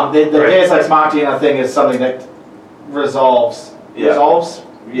 Right. The Right. Deus Ex Machina thing is something that resolves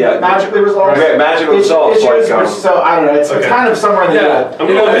Yeah. magically resolves. Yeah, magical Issues, results. Like, so I don't know. It's Okay. kind of somewhere in the Yeah. middle. I'm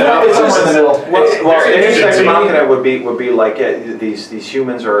gonna look it up. It's somewhere in the middle. Well, very Deus Ex interesting. Machina would be like these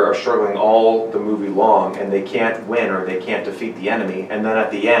humans are struggling all the movie long, and they can't win or they can't defeat the enemy, and then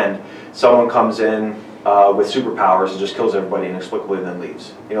at the end, someone comes in with superpowers and just kills everybody inexplicably and then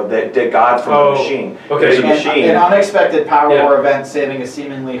leaves. That God from the machine. Okay. There's a machine. An unexpected power or event saving a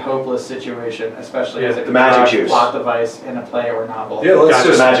seemingly hopeless situation, especially as a magic juice. plot device in a play or novel. Yeah,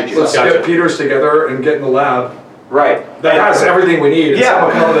 let's get Peters together and get in the lab. Right. That has everything we need. Yeah.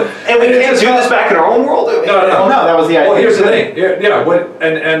 And we can't do this back in our own world. No, that was the idea. Well, here's the thing. Yeah.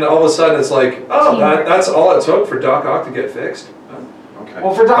 And all of a sudden it's like, that's all it took for Doc Ock to get fixed. Okay.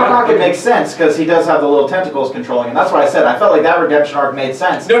 Well, for Doc Ock it makes sense because he does have the little tentacles controlling, and that's why I said I felt like that redemption arc made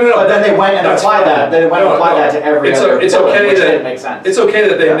sense. No. But then they went and applied that. They went and applied that to every other it's villain, okay which that didn't make sense. It's okay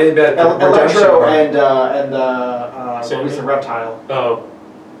that they made that redemption Electro arc. and what was the reptile? Oh,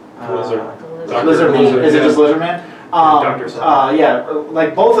 Lizard. Lizardman. Is it just Lizardman?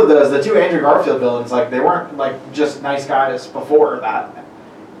 Like both of those, the two Andrew Garfield villains, like they weren't like just nice guys before that.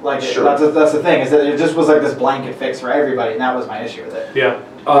 Like that's the thing, is that it just was like this blanket fix for everybody, and that was my issue with it. Yeah.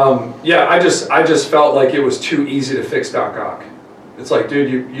 I just felt like it was too easy to fix Doc Ock. It's like, dude,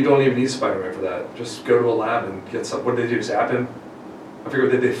 you don't even need Spider-Man for that. Just go to a lab and get some. What did they do? Zap him? I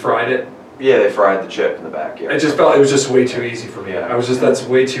forget. They fried it. Yeah, they fried the chip in the back. Yeah. I just felt it was just way too easy for me. Yeah. I was just that's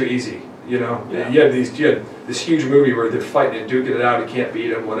way too easy. You had this huge movie where they're fighting and duking it out. You can't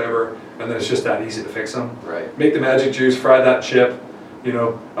beat him, whatever, and then it's just that easy to fix them. Right. Make the magic juice, fry that chip.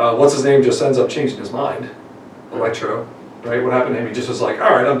 What's his name just ends up changing his mind. Electro, right? What happened to him? He just was like, all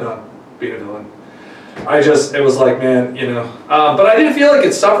right, I'm done being a villain. It was like, man, but I didn't feel like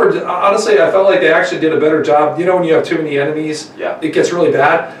it suffered. Honestly, I felt like they actually did a better job. When you have too many enemies, it gets really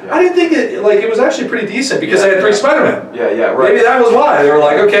bad. Yeah. I didn't think it was actually pretty decent because they had 3 Spider-Men. Yeah, right. Maybe that was why. They were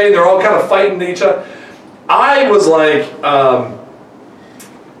like, okay, they're all kind of fighting each other. I was like,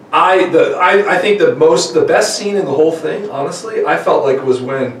 I think the best scene in the whole thing, honestly, I felt like was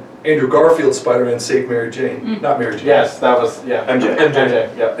when Andrew Garfield's Spider-Man saved Mary Jane. Not Mary Jane. Yes, that was,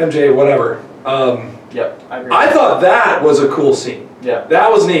 MJ. Yep. MJ, whatever. Yep, I agree. I thought that was a cool scene. Yeah. That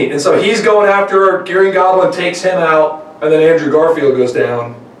was neat. And so he's going after her, Green Goblin takes him out, and then Andrew Garfield goes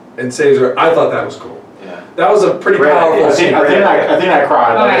down and saves her. I thought that was cool. Yeah. That was a pretty powerful scene. I think I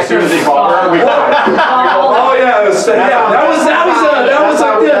cried. Like, as soon as he called her, we cried. Oh yeah, That's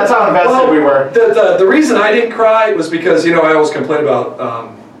how invested we were. The reason I didn't cry was because I always complain about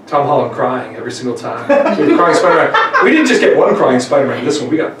Tom Holland crying every single time. Crying Spider-Man. We didn't just get one crying Spider-Man in this one.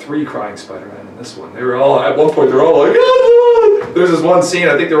 We got 3 crying Spider-Man in this one. They were all at one point. They're all like, ah! There's this one scene.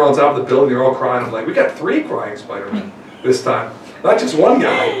 I think they were on top of the building. They're all crying. I'm like, we got 3 crying Spider-Man this time, not just one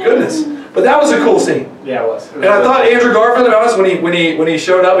guy. Goodness. But that was a cool scene. Yeah, it was. And I thought Andrew Garfield, to be honest, when he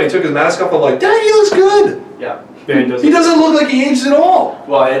showed up and he took his mask off, I'm like, dang, he looks good. Yeah. He doesn't look like he aged at all.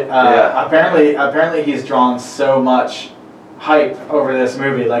 Well, apparently he's drawn so much hype over this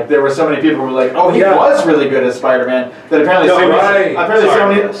movie. Like there were so many people who were like, "Oh, he was really good as Spider-Man." That apparently,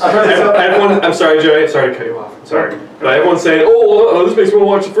 everyone. I'm sorry, Joey. Sorry to cut you off. I'm sorry, but everyone's saying, "Oh, this makes me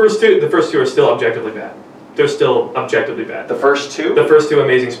want to watch the first 2." The first 2 are still objectively bad. They're still objectively bad. The first 2? The first 2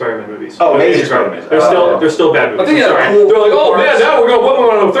 Amazing Spider-Man movies. Oh, Amazing Spider-Man. They're still bad movies. I think they're like, "Oh man, now we're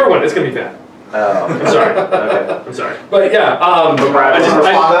going on a third one. It's gonna be bad." I'm sorry. Okay. I'm sorry. But yeah, I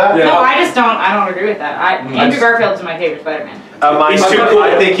don't agree with that. Andrew Garfield's my favorite Spider-Man. He's too cool.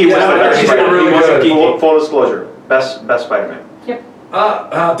 I think he was the best Spider-Man. Full disclosure, best Spider-Man.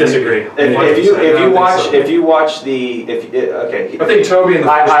 Yep. Disagree. If you watch the I think Toby in the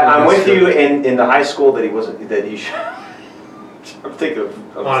I'm with you in the high school that he should. I'm thinking of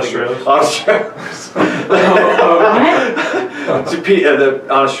Honest Rose. Honest Rose. The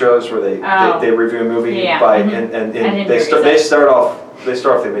Honest Rose, where they review a movie and they start off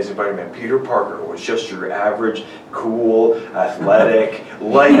the Amazing Spider-Man. Peter Parker was just your average, cool, athletic,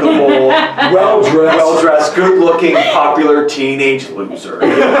 likable, well-dressed, good-looking, popular teenage loser.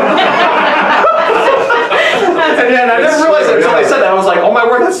 And I never realized that until they said that. I was like, oh my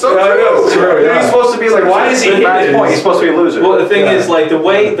word, that's so true. It's true. He's supposed to be like, why is he hitting his point? He's supposed to be a loser. Well, the thing is, like,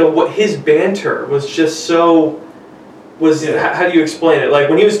 his banter was just so. How do you explain it? Like,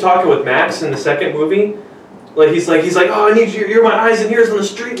 when he was talking with Max in the second movie, like, he's like, oh, I need you're my eyes and ears on the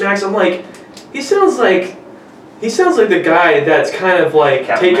street, Max. I'm like, he sounds like the guy that's kind of like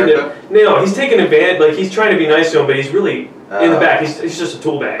he's taking advantage. Like, he's trying to be nice to him, but he's really in the back. He's just a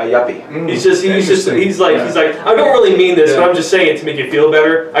tool bag. A yuppie. He's like, I don't really mean this, but I'm just saying it to make you feel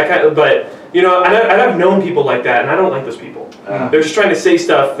better. But I've known people like that, and I don't like those people. They're just trying to say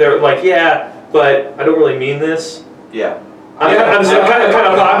stuff. They're like, yeah, but I don't really mean this. Yeah. Kind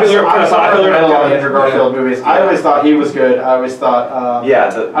of popular. A lot of Andrew Garfield movies. I always thought he was good. I always thought.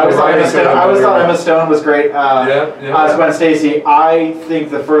 I always thought Emma Stone was great. As Gwen Stacy. I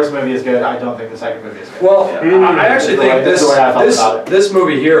think the first movie is good. I don't think the second movie is good. Well, I actually think this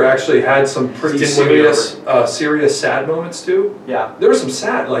movie here actually had some pretty serious sad moments too. Yeah. There were some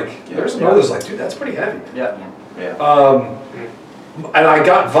sad, there were some others like, dude, that's pretty heavy. Yeah. And I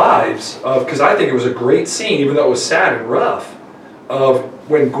got vibes of, because I think it was a great scene, even though it was sad and rough, of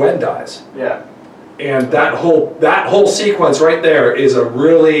when Gwen dies. Yeah. And that whole sequence right there is a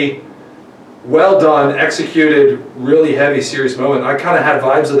really well done, executed, really heavy, serious moment. I kind of had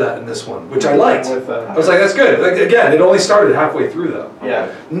vibes of that in this one, which I liked. I was like, that's good. Like, again, it only started halfway through though.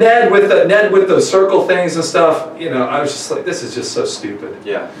 Yeah. Ned with the circle things and stuff. I was just like, this is just so stupid.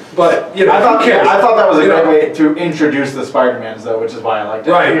 Yeah. But I thought that was a great way to introduce the Spider-Mans though, which is why I liked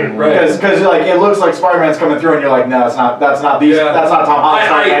it. Right. Because it looks like Spider-Man's coming through, and you're like, no, it's not. That's not Tom Holland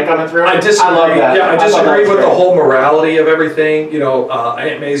Spider-Man coming through. I disagree. I love that. Yeah, I disagree with the whole morality of everything.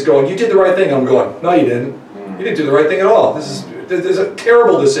 Aunt May's going, you did the right thing. I'm going, no, you didn't. You didn't do the right thing at all. This is a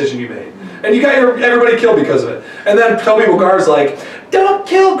terrible decision you made. And you got everybody killed because of it. And then Tobey Maguire's like, don't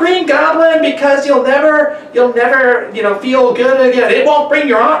kill Green Goblin because you'll never feel good again. It won't bring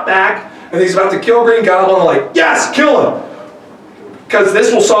your aunt back. And he's about to kill Green Goblin. I'm like, yes, kill him. Because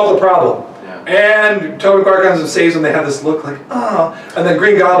this will solve the problem. And Tobey Maguire comes and saves him. They have this look like, oh. And then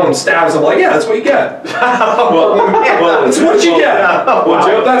Green Goblin stabs him. Like, yeah, that's what you get. That's what you get.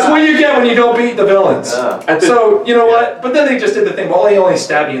 That's what you get when you don't beat the villains. So, you know what? But then they just did the thing. Well, they only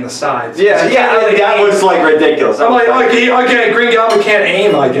stab you in the sides. That was like ridiculous. I'm like, okay, Green Goblin can't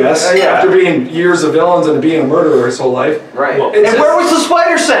aim, I guess. After being years of villains and being a murderer his whole life. Right. And where was the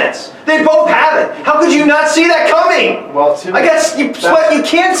spider sense? They both have it. How could you not see that coming? Well, I guess you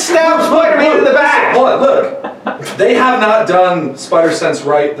can't stab Spider-Man in the back. Look, they have not done Spider Sense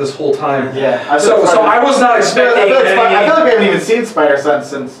right this whole time. Yeah. So I was not expecting. I feel like we haven't even seen Spider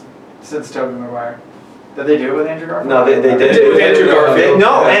Sense since Tobey Maguire. Did they do it with Andrew Garfield? No, they did it with Andrew Garfield.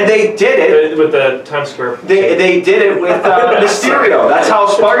 No, and they did it with the Times Square. They did it with Mysterio. That's how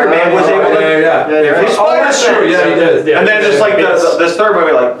Spider-Man was able to. That's true. Yeah, he did. And then just like this third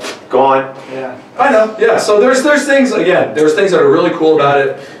movie, like gone. Yeah. I know. Yeah. So there's things There's things that are really cool about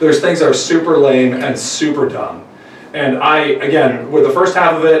it. There's things that are super lame and super dumb. And with the first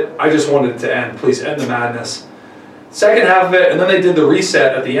half of it, I just wanted it to end. Please end the madness. Second half of it, and then they did the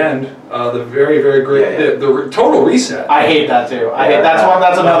reset at the end. The very, very great, the total reset. I hate that too.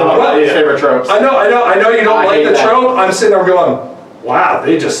 That's another one of my favorite tropes. I know you don't like the trope. I'm sitting there going, wow,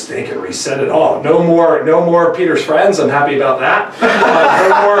 they can reset it all. No more Peter's friends. I'm happy about that.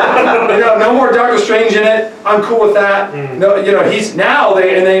 No more Doctor Strange in it. I'm cool with that. No,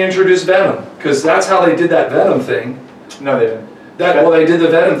 they introduced Venom because that's how they did that Venom thing. No, they didn't. They did the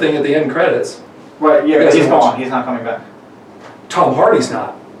Venom thing at the end credits. Right, yeah, he's gone. He's not coming back. Tom Hardy's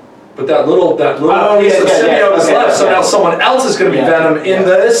not. But that little piece of symbiote is left, so now someone else is going to be Venom in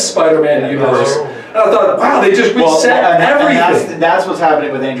this Spider-Man universe. And I thought, wow, they just reset everything. That's what's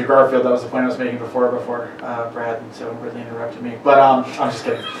happening with Andrew Garfield. That was the point I was making before Brad so really interrupted me. But I'm just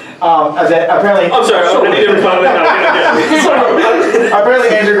kidding. Apparently, I'm sorry. I need to comment. Apparently,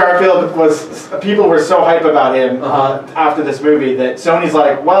 Andrew Garfield people were so hype about him after this movie that Sony's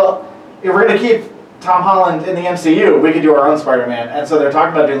like, well, if we're going to keep Tom Holland in the MCU, we could do our own Spider-Man. And so they're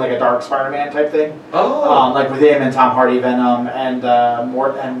talking about doing like a dark Spider-Man type thing. Like with him and Tom Hardy, Venom, and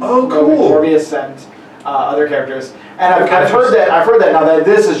Morbius and other characters. And I've heard that now that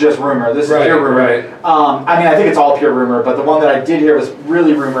this is just rumor. This is pure rumor. Right. I think it's all pure rumor, but the one that I did hear was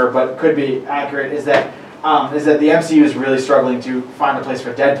really rumor, but could be accurate, is that the MCU is really struggling to find a place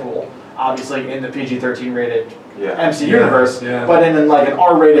for Deadpool. Obviously in the PG-13 rated MC universe, but in like an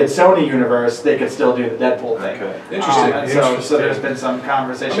R-rated Sony universe, they could still do the Deadpool thing. Okay. Interesting. So there's been some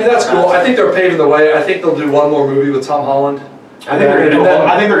conversation. I mean, that's cool. I think they're paving the way. I think they'll do one more movie with Tom Holland. I think they're going to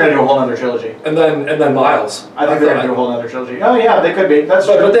do a whole other trilogy. And then Miles. I think they're going to do a whole other trilogy. Oh yeah, they could be. That's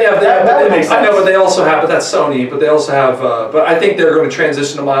true. But they have that. That makes sense. I know, but they also have. But that's Sony. But they also have. But I think they're going to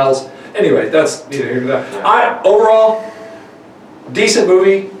transition to Miles. Anyway, that's neither here nor there. Overall, decent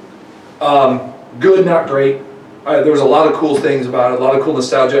movie. Good, not great. There was a lot of cool things about it, a lot of cool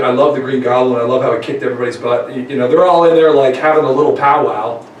nostalgia. I love the Green Goblin. I love how he kicked everybody's butt. They're all in there like having a little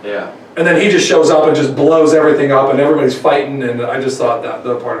powwow. Yeah. And then he just shows up and just blows everything up, and everybody's fighting. And I just thought that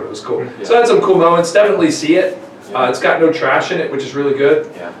part of it was cool. Yeah. So that's some cool moments. Definitely see it. It's got no trash in it, which is really good.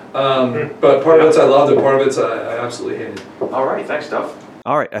 Yeah. But part of it's I loved, and part of it's I absolutely hated. All right, thanks, Duff.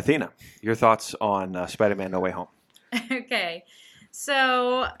 All right, Athena, your thoughts on Spider-Man: No Way Home? Okay,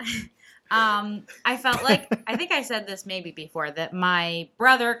 so I felt like, I think I said this maybe before, that my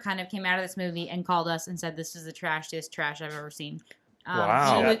brother kind of came out of this movie and called us and said, this is the trashiest trash I've ever seen.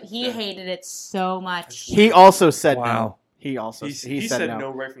 Wow. He hated it so much. He also said Wow. no. He said no.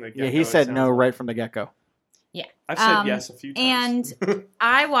 Right from the get-go. Yeah, he said no right from the get-go. Yeah. I've said yes a few times. And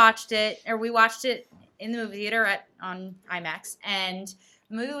we watched it in the movie theater on IMAX, and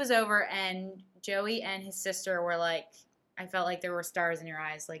the movie was over, and Joey and his sister were like, I felt like there were stars in your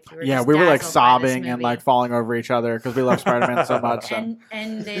eyes. Like you were just we were like dazzled by this sobbing and movie. like falling over each other because we love Spider-Man so much.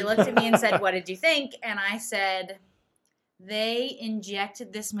 And they looked at me and said, what did you think? And I said, they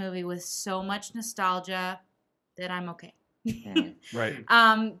injected this movie with so much nostalgia that I'm okay. Right.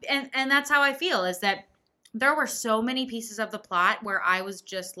 And that's how I feel, is that there were so many pieces of the plot where I was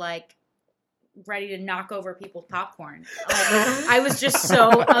just like ready to knock over people's popcorn. Like, I was just so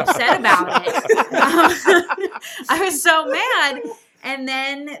upset about it. I was so mad. And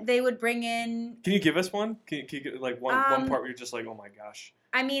then they would bring in. Can you give us one? Can you get like one part where you're just like, oh my gosh?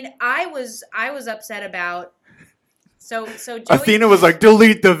 I mean, I was upset about. So Joey, Athena was like,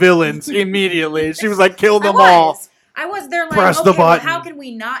 delete the villains immediately. She was like, kill them all. I was there like, Press okay, the button. well, how can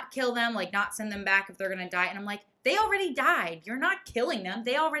we not kill them? Like, not send them back if they're going to die. And I'm like, they already died. You're not killing them.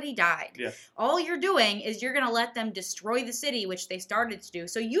 They already died. Yeah. All you're doing is you're going to let them destroy the city, which they started to do.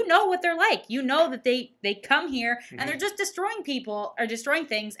 So you know what they're like. You know that they come here and they're just destroying people or destroying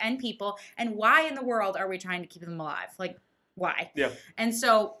things and people. And why in the world are we trying to keep them alive? Like, why? Yeah. And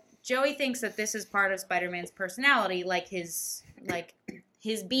so Joey thinks that this is part of Spider-Man's personality, like his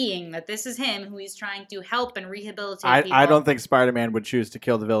being, that this is him who he's trying to help and rehabilitate people. I don't think Spider-Man would choose to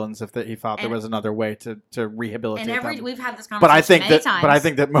kill the villains if he thought there was another way to rehabilitate them. We've had this conversation But I think many times. But I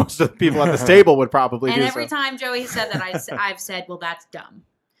think that most of the people at this table would probably do so. And every time Joey said that, I've said, well, that's dumb.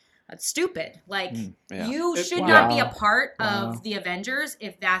 That's stupid. Like, you should not be a part of the Avengers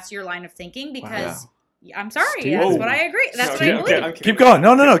if that's your line of thinking, because... I'm sorry. That's what I agree. That's what I believe. Okay. Keep going.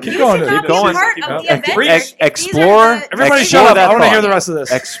 No. Keep going. Keep going. Explore. Everybody shut up. I want to hear the rest of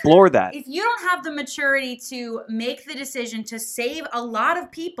this. Explore that. If you don't have the maturity to make the decision to save a lot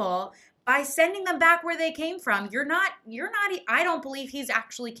of people by sending them back where they came from, you're not, I don't believe he's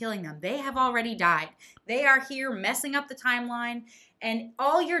actually killing them. They have already died. They are here messing up the timeline. And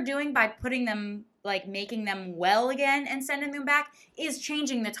all you're doing by putting them, like making them well again and sending them back, is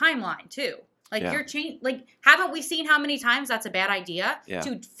changing the timeline too. Like haven't we seen how many times that's a bad idea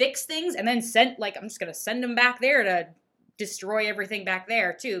to fix things and then I'm just going to send them back there to destroy everything back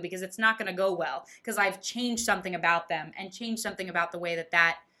there too, because it's not going to go well because I've changed something about them and changed something about the way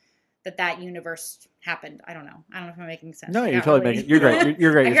that universe happened. I don't know if I'm making sense. No, you're totally making. You're great.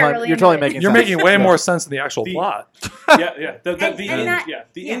 You're great. You're totally making. You're sense. making way more sense than the actual plot.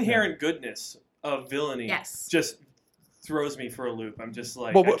 The inherent goodness of villainy just throws me for a loop. I'm just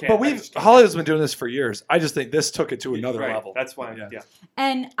like, Hollywood's been doing this for years. I just think this took it to another level. That's why.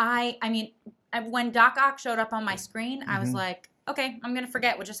 And I mean, when Doc Ock showed up on my screen, I was like, okay, I'm going to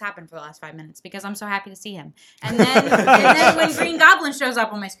forget what just happened for the last 5 minutes because I'm so happy to see him. And then when Green Goblin shows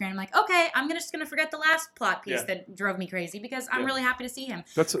up on my screen, I'm like, okay, I'm just going to forget the last plot piece that drove me crazy because I'm really happy to see him.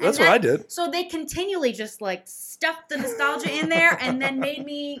 That's what I did. So they continually just like stuffed the nostalgia in there and then made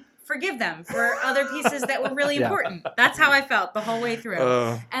me forgive them for other pieces that were really important. That's how I felt the whole way through.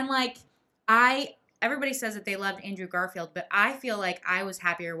 And like, everybody says that they loved Andrew Garfield, but I feel like I was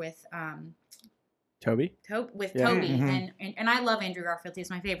happier with Toby? Toby. And I love Andrew Garfield. He's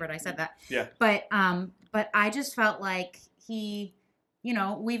my favorite. I said that. Yeah. But I just felt like he,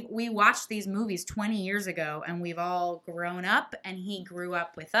 we watched these movies 20 years ago and we've all grown up and he grew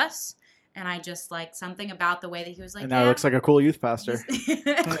up with us. And I just like something about the way that he was like, and now he looks like a cool youth pastor. Something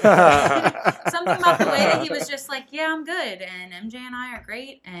about the way that he was just like, yeah, I'm good. And MJ and I are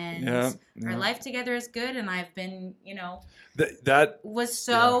great. And our life together is good. And I've been, that was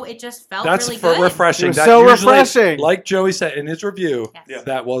so, it just felt really good. That's refreshing. It was so refreshing. Like Joey said in his review,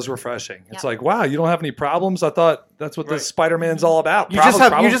 that was refreshing. It's like, wow, you don't have any problems? I thought that's what this Spider-Man's all about. You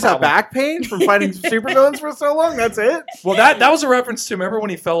just have back pain from fighting supervillains for so long? That's it? Well, that was a reference to, remember when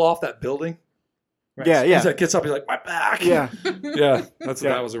he fell off that building? Right. Yeah. He gets up, he's like, my back. Yeah.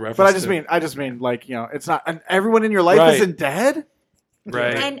 That was a reference. But I just mean, like, it's not, and everyone in your life isn't dead.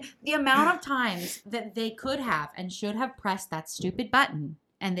 Right. And the amount of times that they could have and should have pressed that stupid button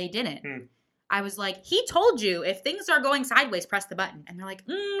and they didn't. I was like, he told you if things are going sideways, press the button. And they're like,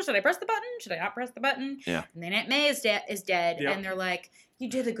 should I press the button? Should I not press the button? Yeah. And then Aunt May is dead. Yep. And they're like, you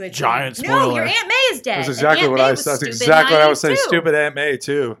did a good giant thing. spoiler. No, your Aunt May is dead. That's exactly what I was saying. Stupid Aunt May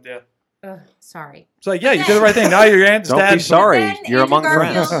too. Yeah. Sorry. It's like, yeah, you did the right thing. Now your aunt's Don't dad. be sorry. Then You're Andrew among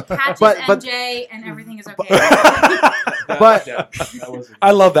Garfield friends. catches But- MJ and everything is okay. But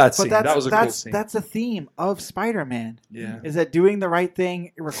I love that scene. But That was a cool scene. That's a theme of Spider-Man. Yeah. Is that doing the right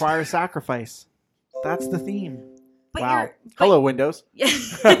thing requires sacrifice? That's the theme. But Wow. you're- but- Hello, Windows.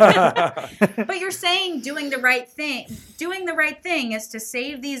 But you're saying doing the right thing. Doing the right thing is to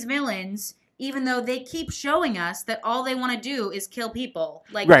save these villains, even though they keep showing us that all they want to do is kill people,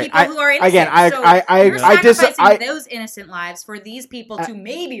 like Right. people who are innocent. Again, you're sacrificing I those innocent lives for these people to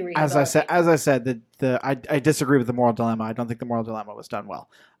maybe rehabilitate. As I said, I disagree with the moral dilemma. I don't think the moral dilemma was done well.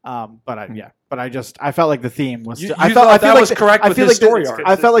 But I felt like the theme was. You thought that was correct with his story arc.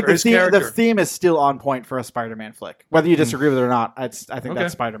 I felt like His character. the theme is still on point for a Spider-Man flick. Whether you disagree with it or not, I think Okay.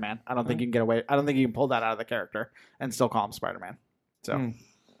 that's Spider-Man. I don't think you can get away. I don't think you can pull that out of the character and still call him Spider-Man. So,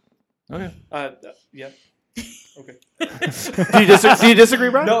 Okay. Yeah. Okay. do you disagree,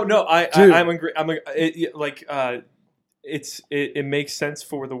 Brian? No, Dude. I'm agree. It makes sense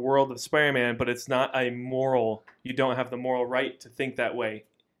for the world of Spider-Man, but it's not a moral. You don't have the moral right to think that way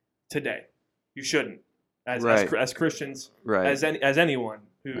today. You shouldn't, as Christians, Right. as anyone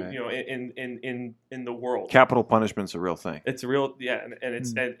who Right. in the world. Capital punishment's a real thing. It's a real and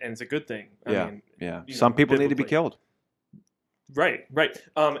it's and it's a good thing. I mean, Yeah. you Some know, people need to be biblically. killed. Right.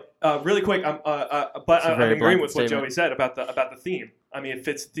 Really quick, I'm a agreeing very with blunt what statement. Joey said about the theme. I mean, it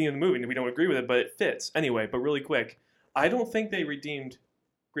fits the theme of the movie, and we don't agree with it, but it fits anyway. But really quick, I don't think they redeemed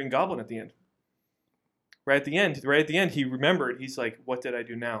Green Goblin at the end. Right at the end, he remembered. He's like, "What did I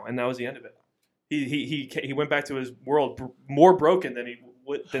do now?" And that was the end of it. He went back to his world more broken than he did.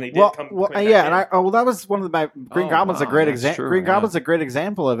 That was one of my Green Goblin's a great that's example. true, Green yeah. Goblin's a great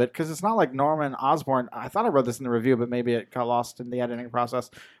example of it because it's not like Norman Osborn. I thought I wrote this in the review, but maybe it got lost in the editing process.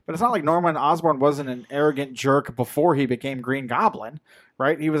 But it's not like Norman Osborn wasn't an arrogant jerk before he became Green Goblin,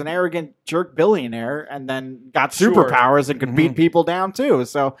 right? He was an arrogant jerk billionaire and then got Sure. superpowers and could beat people down too.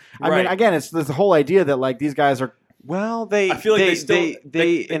 So I mean, Right. again, it's this whole idea that like these guys are. Well, I feel like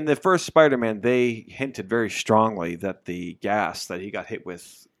they in the first Spider-Man they hinted very strongly that the gas that he got hit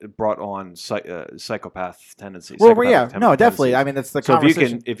with brought on psychopath tendencies. Well, psychopathic yeah, no, definitely. tendencies. I mean, it's the So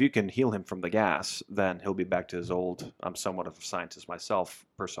conversation. if you can heal him from the gas, then he'll be back to his old I'm somewhat of a scientist myself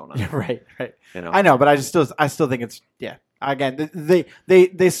persona. right. You know. I know, but I still think it's Again,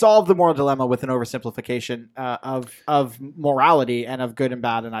 they solve the moral dilemma with an oversimplification of morality and of good and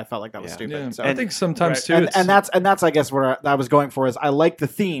bad, and I felt like that was stupid. Yeah. So, I think sometimes too, and that's I guess what I was going for is I like the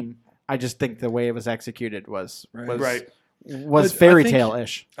theme. I just think the way it was executed was Right. was But fairy I think- tale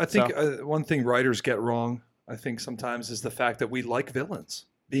ish. I think one thing writers get wrong, I think sometimes, is the fact that we like villains,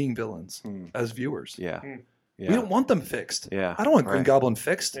 being villains as viewers. Yeah. We don't want them fixed. Yeah. I don't want Green Right. Goblin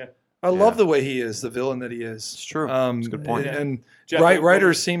fixed. Yeah. I love the way he is, the villain that he is. It's true. That's a good point. And Jeff,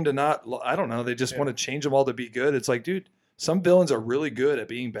 writers seem to not, I don't know, they just want to change them all to be good. It's like, dude, some villains are really good at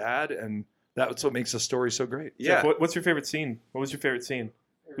being bad, and that's what makes a story so great. Jeff, what's your favorite scene? What was your favorite scene?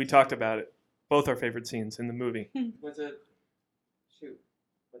 We talked about it. Both our favorite scenes in the movie. Was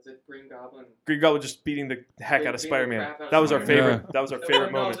it Green Goblin? Green Goblin just beating the heck out of Beating the Spider-Man. crap out of That was our Spider-Man. favorite. That was our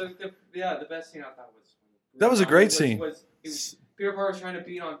favorite moment. The best scene I thought was. That was a great scene. Peter Parker was trying to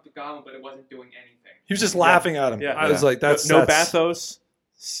beat on the Goblin, but it wasn't doing anything. He was just laughing at him. Yeah. I was like, that's no that's- bathos,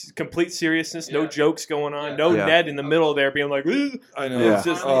 complete seriousness, no Yeah. jokes going on, Yeah. no Yeah. Ned in the middle there being like, "Ooh." I know. Yeah. It's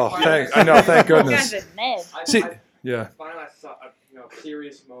just- Thank goodness. See, I yeah. finally saw a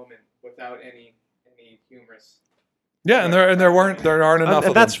serious moment without any humorous. Yeah, and there aren't enough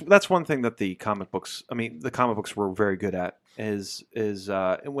of them. That's one thing that the comic books were very good at is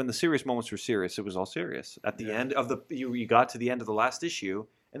when the serious moments were serious, it was all serious. At the end of you got to the end of the last issue,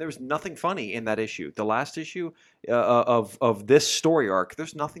 and there was nothing funny in that issue. The last issue of this story arc,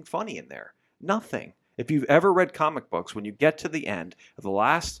 there's nothing funny in there. Nothing. If you've ever read comic books, when you get to the end of the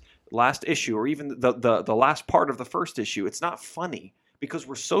last issue, or even the last part of the first issue, it's not funny. Because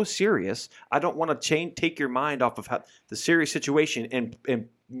we're so serious, I don't want to take your mind off of the serious situation and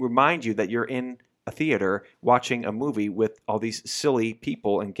remind you that you're in a theater watching a movie with all these silly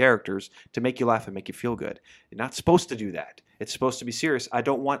people and characters to make you laugh and make you feel good. You're not supposed to do that. It's supposed to be serious. I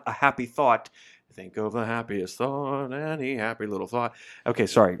don't want a happy thought. Think of the happiest thought, any happy little thought. Okay,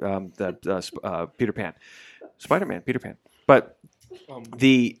 sorry, Peter Pan. Spider-Man, Peter Pan. But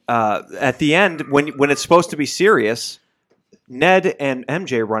at the end, when it's supposed to be serious, Ned and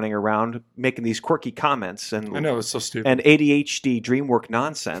MJ running around making these quirky comments and I know, it's so stupid. and ADHD DreamWork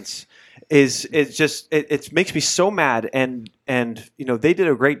nonsense it makes me so mad and they did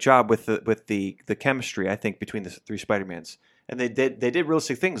a great job with the chemistry, I think, between the three Spider-Mans, and they did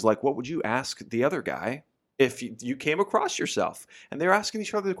realistic things like, what would you ask the other guy if you came across yourself. And they're asking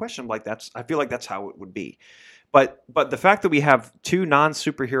each other the question. I'm like, I feel like that's how it would be. But the fact that we have two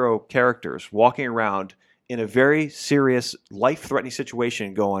non-superhero characters walking around in a very serious, life-threatening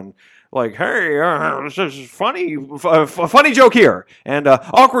situation going like, hey, this is funny, a funny joke here, and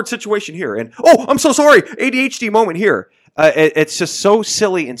awkward situation here, and oh, I'm so sorry, ADHD moment here. It's just so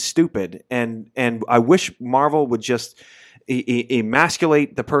silly and stupid, and I wish Marvel would just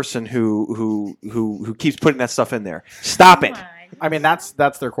emasculate the person who keeps putting that stuff in there. Stop it. I mean, that's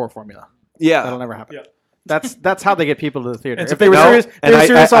their core formula. Yeah, that'll never happen. Yeah. That's how they get people to the theater. If they were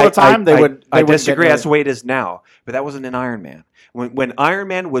serious all the time, they would. I disagree. That's the way it is now. But that wasn't in Iron Man. When Iron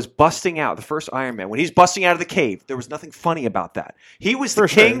Man was busting out, the first Iron Man, when he's busting out of the cave, there was nothing funny about that. He was the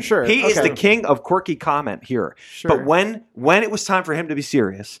king. Sure. He is the king of quirky comment here. Sure. But when it was time for him to be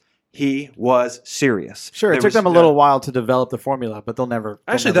serious, he was serious. Sure, it took them a little while to develop the formula, but they'll never.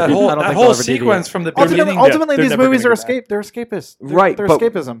 Actually, that whole sequence from the beginning. Ultimately, these movies are they're escapist. Right, they're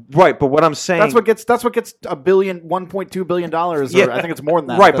escapism. Right, but what I'm saying that's what gets $1.2 billion. Yeah, I think it's more than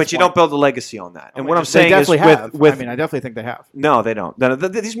that. Right, but you don't build a legacy on that. And what I'm saying is, I definitely think they have. No, they don't.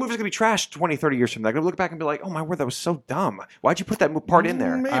 These movies are going to be trashed 20, 30 years from now. They're going to look back and be like, "Oh my word, that was so dumb. Why'd you put that part in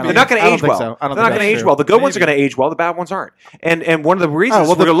there?" They're not going to age well. They're not going to age well. The good ones are going to age well. The bad ones aren't. And one of the reasons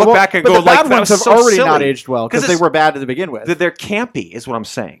we're going to look back and go like, "That have already not aged well because they were bad to begin with." They're campy, is what I'm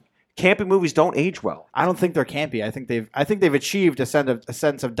saying. Campy movies don't age well. I don't think they're campy. I think they've achieved a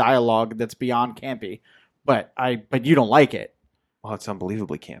sense of dialogue that's beyond campy. But you don't like it. Well, it's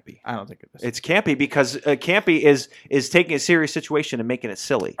unbelievably campy. I don't think it is. It's campy because campy is taking a serious situation and making it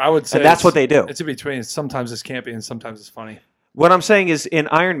silly. I would say and that's what they do. It's in between. Sometimes it's campy and sometimes it's funny. What I'm saying is, in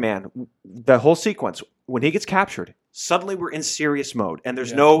Iron Man, the whole sequence when he gets captured, suddenly we're in serious mode, and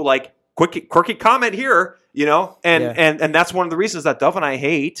there's no like quirky comment here, and that's one of the reasons that Dove and I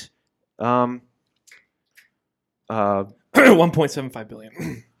hate 1.75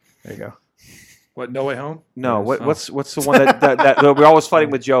 billion. There you go. What, No Way Home? No, what's the one that we're always fighting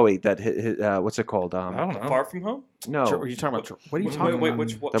with Joey? That what's it called? I don't know. Far From Home? No. What are you talking about? What are you talking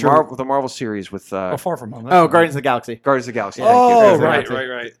about? The Marvel series with Far From Home. Guardians of the Galaxy. Guardians of the Galaxy. Oh,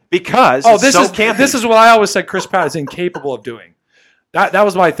 right. Because this is what I always said Chris Pratt is incapable of doing. That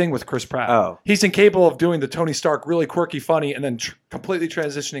was my thing with Chris Pratt. Oh. He's incapable of doing the Tony Stark really quirky, funny, and then completely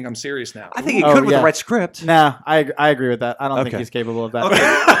transitioning. I'm serious now. I think he could with the right script. Nah, I agree with that. I don't think he's capable of that. Okay.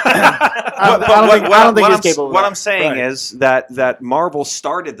 I don't think he's capable of that. What I'm saying is that Marvel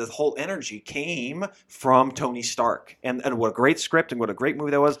started, the whole energy came from Tony Stark. And what a great script and what a great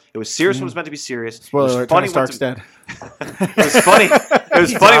movie that was. It was serious when it was meant to be serious. Spoiler alert, Tony Stark's dead. It was funny. It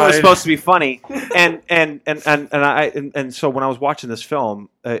was funny when it was supposed to be funny. And so when I was watching this film,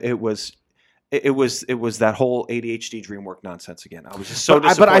 it was that whole ADHD DreamWorks nonsense again. I was just so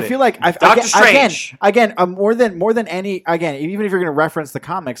disappointed. But I feel like Doctor Strange again more than any, again, even if you're going to reference the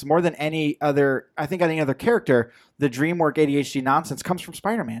comics, more than any other character, the DreamWorks ADHD nonsense comes from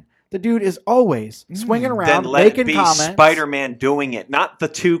Spider-Man. The dude is always swinging around, making comments. Spider-Man doing it, not the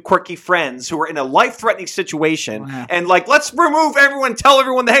two quirky friends who are in a life-threatening situation. Wow. And let's remove everyone, tell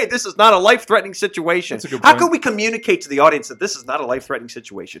everyone that, hey, this is not a life-threatening situation. How can we communicate to the audience that this is not a life-threatening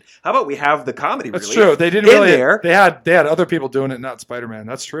situation? How about we have the comedy relief? That's true. They didn't really. They had other people doing it, not Spider-Man.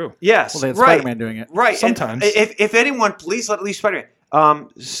 That's true. Yes, well, they had Spider-Man doing it. Right. Sometimes. And if anyone, please let leave Spider-Man.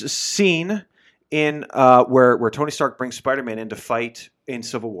 Scene in where Tony Stark brings Spider-Man in to fight in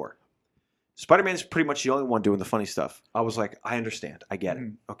Civil War. Spider-Man is pretty much the only one doing the funny stuff. I was like, I understand. I get it.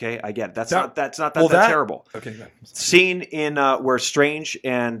 Okay, I get it. That's not that terrible. Okay. Scene in where Strange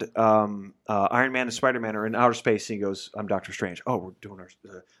and Iron Man and Spider-Man are in outer space, and he goes, "I'm Doctor Strange." Oh, we're doing I'm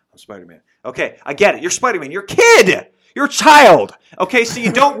Spider-Man. Okay, I get it. You're Spider-Man. You're a kid. You're a child. Okay, so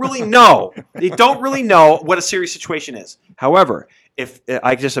you don't really know. You don't really know what a serious situation is. However, if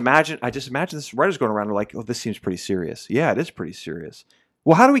I just imagine this writer's going around and like, oh, this seems pretty serious. Yeah, it is pretty serious.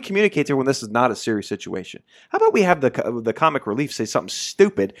 Well, how do we communicate to when this is not a serious situation? How about we have the comic relief say something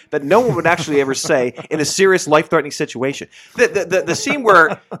stupid that no one would actually ever say in a serious, life-threatening situation? The scene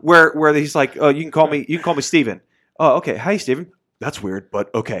where he's like, "Oh, you can call me Steven." "Oh, okay. Hi, Steven." "That's weird,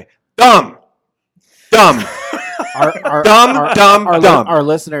 but okay." Dumb. Dumb. Our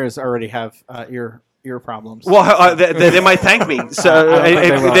listeners already have ear problems. Well, they might thank me. So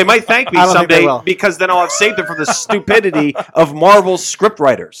they might thank me someday because then I'll have saved them from the stupidity of Marvel's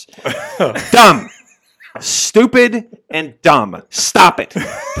scriptwriters. Dumb, stupid, and dumb. Stop it,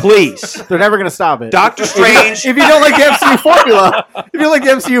 please. They're never going to stop it. Doctor Strange. If you don't like the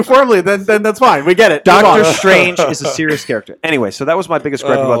MCU formula, then that's fine. We get it. Doctor Strange is a serious character. Anyway, so that was my biggest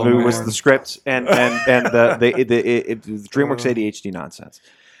gripe about the movie was the script and the DreamWorks ADHD nonsense.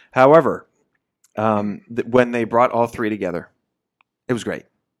 However, when they brought all three together, it was great.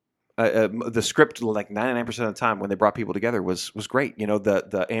 The script, like 99% of the time, when they brought people together, was great. You know,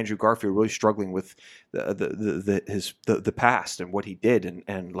 the Andrew Garfield really struggling with the past and what he did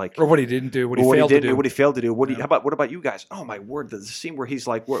and like or what he didn't do, what he failed to do. What about you guys? Oh my word! The scene where he's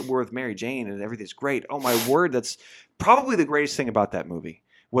like, we're with Mary Jane and everything's great. Oh my word! That's probably the greatest thing about that movie.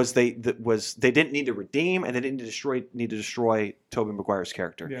 Was they didn't need to redeem and they didn't need to destroy Tobey Maguire's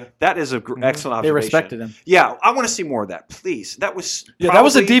character. Yeah. That is an excellent observation. They respected him. Yeah, I want to see more of that, please. That was that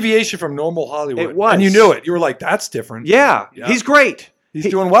was a deviation from normal Hollywood. It was, and you knew it. You were like, that's different. Yeah. He's great. He's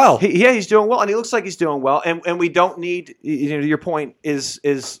doing well. He's doing well, and he looks like he's doing well. And we don't need, your point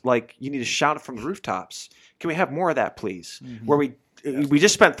is like you need to shout it from the rooftops. Can we have more of that, please? Mm-hmm. Where we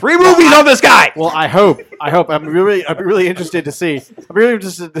just spent 3 movies on this guy. Well, I hope. I'm really interested to see. I'm really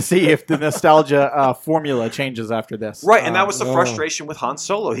interested to see if the nostalgia formula changes after this. Right, and that was the frustration with Han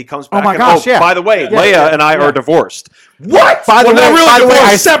Solo. He comes back. Oh my gosh! By the way, Leia and I are divorced. What? By the way,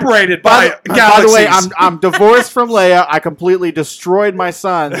 I separated by galaxies. By the way, I'm divorced from Leia. I completely destroyed my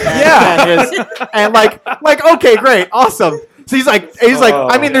son. And okay, great, awesome. So he's like,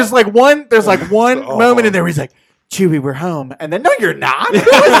 I mean, there's one moment in there where he's like, Chewie, we're home, and then no, you're not. Who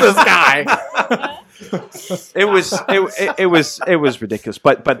is this guy? It was ridiculous,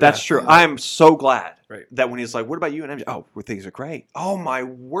 but that's true. I'm so glad that when he's like, "What about you?" and MJ, "Oh, things are great." Oh my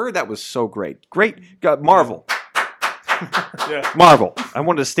word, that was so great. Marvel. Marvel. I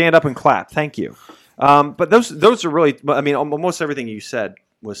wanted to stand up and clap. Thank you. But those are really. I mean, almost everything you said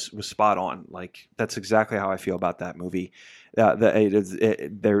was spot on. Like that's exactly how I feel about that movie. It's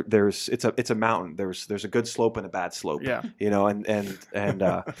a mountain. There's a good slope and a bad slope. Yeah. You know, and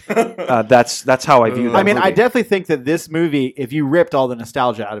that's how I view that. I mean, movie. I definitely think that this movie, if you ripped all the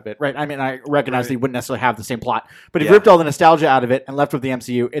nostalgia out of it, right? I mean, I recognize that you wouldn't necessarily have the same plot, but if you ripped all the nostalgia out of it and left with the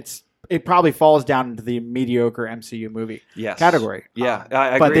MCU, it probably falls down into the mediocre MCU movie category. Yeah,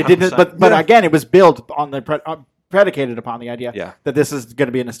 I but agree. They didn't. But again, it was built on the. Predicated upon the idea that this is going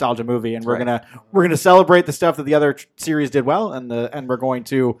to be a nostalgia movie, and we're gonna celebrate the stuff that the other series did well, and we're going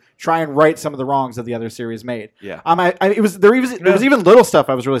to try and right some of the wrongs that the other series made. Yeah. There was even little stuff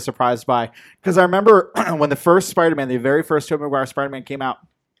I was really surprised by, because I remember when the first Spider-Man, the very first Tobey Maguire Spider-Man came out,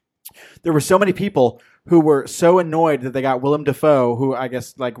 there were so many people who were so annoyed that they got Willem Dafoe, who I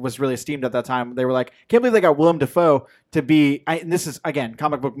guess was really esteemed at that time. They were like, can't believe they got Willem Dafoe to be, and this is, again,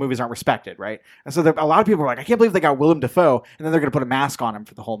 comic book movies aren't respected, right? And so a lot of people were like, I can't believe they got Willem Dafoe, and then they're going to put a mask on him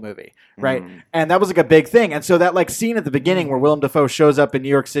for the whole movie, right? And that was like a big thing. And so that scene at the beginning where Willem Dafoe shows up in New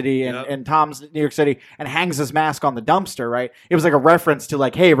York City and Tom's New York City and hangs his mask on the dumpster, right? It was like a reference to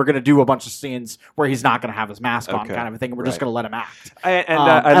hey, we're going to do a bunch of scenes where he's not going to have his mask on, kind of a thing, and we're just going to let him act.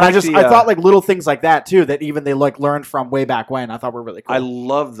 I thought little things like that too, that even they learned from way back when, I thought were really cool. I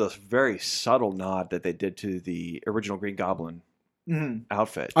love the very subtle nod that they did to the original Green Goblin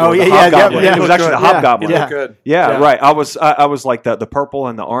outfit. Oh yeah. It was actually the Hobgoblin. Yeah, good. Yeah, right. I was like the purple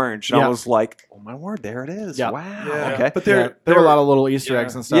and the orange, and I was like, oh my word, there it is. Yeah. Wow. Yeah. Okay. But there were a lot of little Easter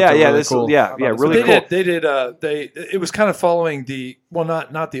eggs and stuff. Yeah, really cool. Really cool. It was kind of following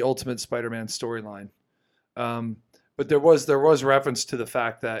not the Ultimate Spider-Man storyline, but there was reference to the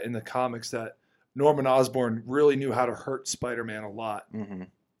fact that in the comics that Norman Osborn really knew how to hurt Spider-Man a lot,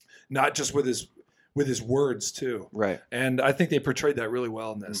 not just with his words too. Right. And I think they portrayed that really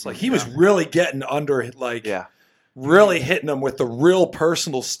well in this. He was really getting under, really hitting him with the real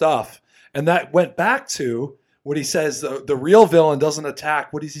personal stuff. And that went back to what he says, the real villain doesn't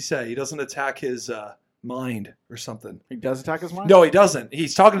attack. What does he say? He doesn't attack his mind or something. He does attack his mind? No, he doesn't.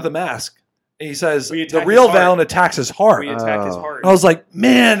 He's talking to the mask. And he says, the real villain attacks his heart. We attack his heart. I was like,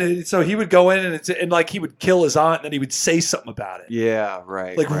 man. And so he would go in and he would kill his aunt and then he would say something about it. Yeah,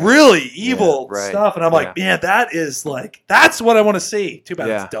 right. Really evil stuff. And I'm like, man, that is that's what I want to see. Too bad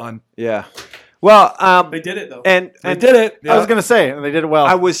it's done. Yeah. Well, they did it though. And they did it. I was going to say, and they did it well.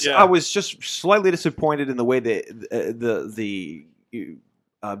 I was just slightly disappointed in the way the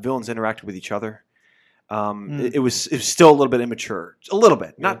villains interacted with each other. It was still a little bit immature, a little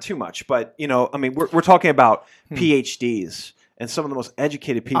bit, not too much, but I mean, we're talking about PhDs and some of the most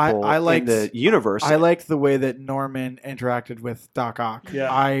educated people in the universe. I liked the way that Norman interacted with Doc Ock.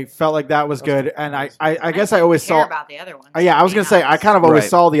 Yeah. I felt like that was good, and I guess I always saw about the other ones. Yeah, I was gonna say I kind of always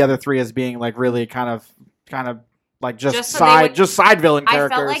saw the other three as being really kind of just side villain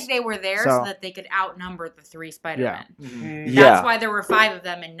characters. I felt like they were there so that they could outnumber the 3 Spider-Men. Yeah. Mm-hmm. That's why there were 5 of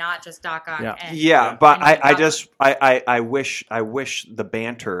them and not just Doc Ock. But I wish the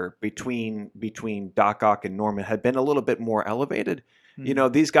banter between Doc Ock and Norman had been a little bit more elevated. You know,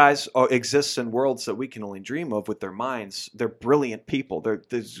 these guys exist in worlds that we can only dream of with their minds. They're brilliant people.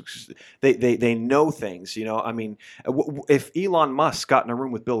 They know things. You know, I mean, if Elon Musk got in a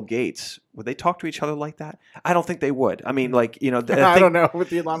room with Bill Gates, would they talk to each other like that? I don't think they would. I mean, like, you know, I don't know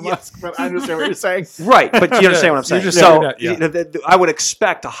with Elon Musk, but I understand what you're saying. Right, but you understand what I'm saying. So I would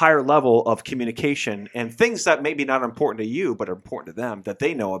expect a higher level of communication and things that maybe not important to you, but are important to them that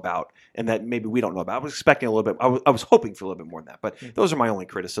they know about and that maybe we don't know about. I was expecting a little bit. I was hoping for a little bit more than that. But those are my only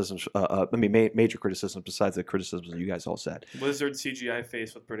criticisms. Major criticisms besides the criticisms that you guys all said. Lizard CGI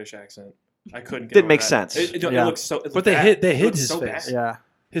face with British accent. I couldn't. Didn't make sense. It looks so. But they hid his so face. bad. Yeah.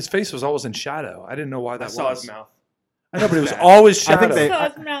 His face was always in shadow. I didn't know why that was. I saw his mouth. I know, but it was always shadow.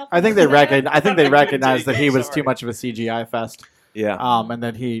 I think they recognized that he was too much of a CGI fest. Yeah. And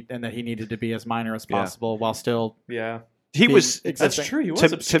that he needed to be as minor as possible while still. Yeah. He was. That's true. He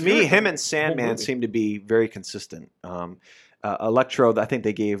was to me, him and Sandman seemed to be very consistent. Electro, I think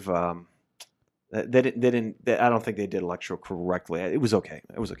they gave. They didn't. I don't think they did Electro correctly. It was okay.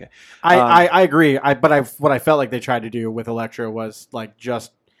 I agree. But what I felt like they tried to do with Electro was like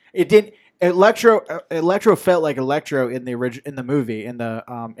just it didn't. Electro felt like Electro in the movie in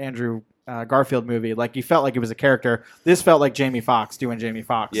the Andrew Garfield movie. Like he felt like it was a character. This felt like Jamie Foxx doing Jamie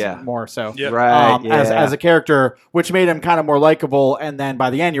Foxx more so. Yep. Right. As a character, which made him kind of more likable. And then by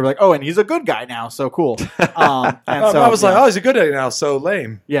the end, you were like, oh, and he's a good guy now. So cool. I was like, oh, he's a good guy now. So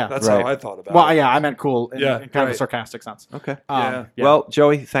lame. Yeah. That's how I thought about it. Well, yeah, I meant cool in kind of a sarcastic sense. Okay. Yeah. Well,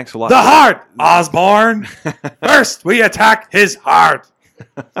 Joey, thanks a lot. The heart, Osborn. First, we attack his heart.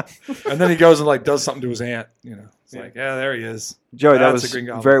 And then he goes and like does something to his aunt. You know, it's like, yeah, there he is. Joey, that was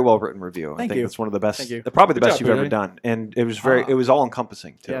a very well written review. Thank I think you. it's one of the best. Thank you. Probably the Good best job, you've ever Billy. done, and it was it was all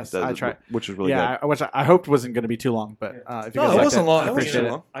encompassing too. Yes, I tried. Which was really good. Which I hoped wasn't going to be too long, but if you guys it liked wasn't long. I appreciate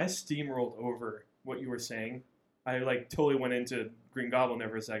it. I steamrolled over what you were saying. I like totally went into Green Goblin there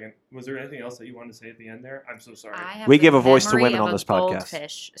for a second. Was there anything else that you wanted to say at the end there? I'm so sorry. We give a voice to women on this podcast.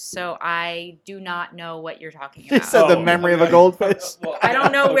 Goldfish, so I do not know what you're talking He about. said the memory of a goldfish. I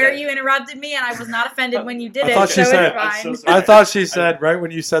don't know where you interrupted me, and I was not offended when you did it. thought she so said- it's fine. I thought she said right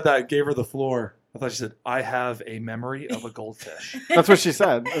when you said that, gave her the floor. I thought she said, "I have a memory of a goldfish." That's what she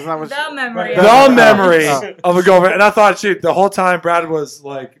said. Isn't that what The memory. The memory of a goldfish. And I thought the whole time Brad was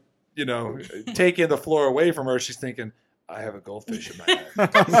like, you know, taking the floor away from her. She's thinking, I have a goldfish in my head.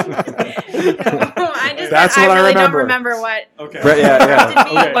 That's what I really don't remember what. Okay. Right,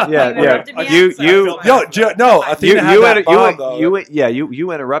 yeah.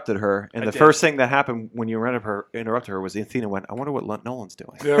 You interrupted her, and the first thing that happened when you interrupted her was Athena went, "I wonder what Nolan's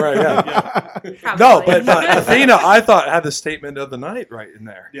doing." Yeah, right. Yeah. No, but Athena, I thought had the statement of the night right in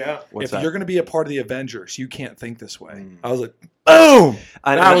there. Yeah. If you're going to be a part of the Avengers, you can't think this way. I was like, boom.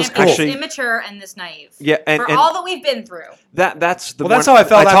 And that was cool. It's immature and this naive. Yeah, and all that we've been through. That's how I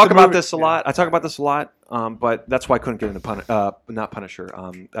felt. I talk about this a lot. I talk about this a lot, but that's why I couldn't get into not Punisher,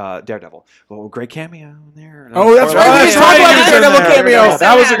 Daredevil. Well, great cameo in there. Oh, that's right. We talked about the Daredevil cameo.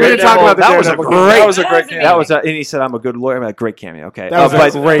 That was a great. That was a great cameo. That was and he said, "I'm a good lawyer." A great cameo. Okay, that was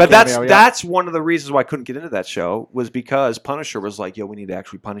a great but cameo, that's one of the reasons why I couldn't get into that show was because Punisher was like, "Yo, we need to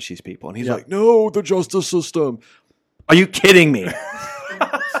actually punish these people," and he's like, "No, the justice system." Are you kidding me?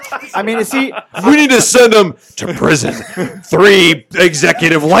 I mean, we need to send them to prison. 3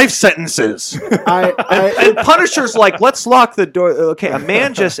 executive life sentences. And Punisher's like, let's lock the door. Okay, a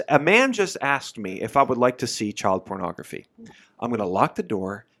man just asked me if I would like to see child pornography. I'm going to lock the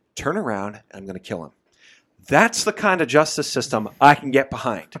door, turn around, and I'm going to kill him. That's the kind of justice system I can get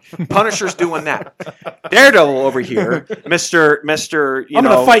behind. Punisher's doing that. Daredevil over here, Mr. I'm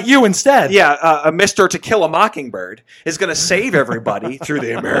going to fight you instead. Yeah, Mr. To Kill a Mockingbird is going to save everybody through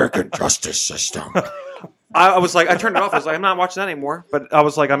the American justice system. I was like, I turned it off. I was like, I'm not watching that anymore. But I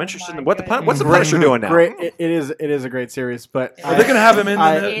was like, I'm interested in what's the Punisher doing now? Great. It is a great series, but are they going to have him in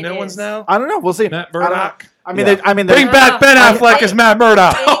the new ones now? I don't know. We'll see. Matt Murdock. Bring back Ben Affleck as Matt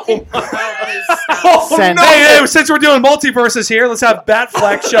Murdock. Hey, since we're doing multiverses here, let's have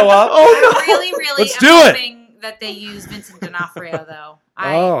Batfleck show up. Really, let's do it. That they use Vincent D'Onofrio though.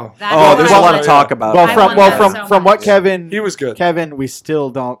 There's a lot to talk about. From what Kevin, he was good. Kevin, I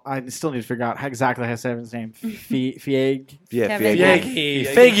still need to figure out exactly how to say his name. Fieg. Yeah, Figgy.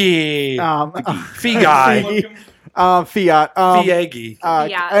 Fiat. Fiagi.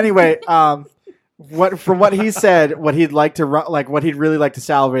 Anyway, from what he said, what he'd like to what he'd really like to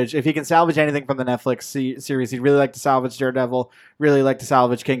salvage, if he can salvage anything from the Netflix series, he'd really like to salvage Daredevil, really like to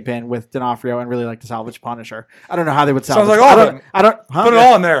salvage Kingpin with D'Onofrio, and really like to salvage Punisher. I don't know how they would salvage. Sounds like all of them. Put it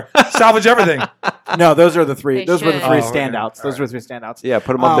all in there. Salvage everything. No, those are the three. Those were the three standouts. Okay. Those were the three standouts. Yeah,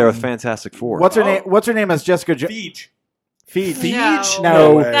 put them up there with Fantastic Four. What's her name? What's her name as Jessica? Feige. Feej?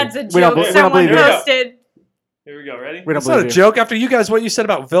 No. No. That's a We don't joke believe someone you. posted. Here we go. Ready? We don't It's not believe a you. joke. After you guys, what you said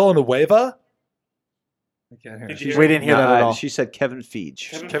about Villanueva. I can't hear. Did it. you hear We it? didn't hear that at all. She said Kevin Feige.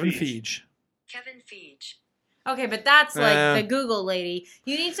 Kevin Feige. Okay, but that's like Eh. the Google lady.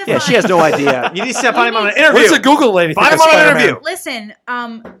 You need to Yeah, find... she has no idea. You need to find him on an interview. What's a Google lady? Find think him of on an Spider-Man? interview. Listen,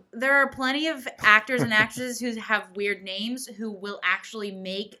 there are plenty of actors and actresses who have weird names who will actually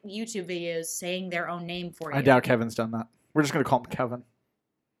make YouTube videos saying their own name for you. I doubt Kevin's done that. We're just going to call him Kevin.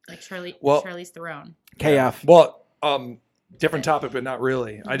 Like Well- Charlize Theron. KF. Well, different topic, but not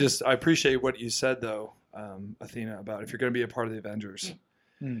really. I appreciate what you said though, Athena, about if you're going to be a part of the Avengers.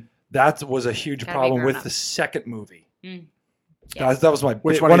 That was a huge Gotta be problem grown with up. the second movie. Yes. That was my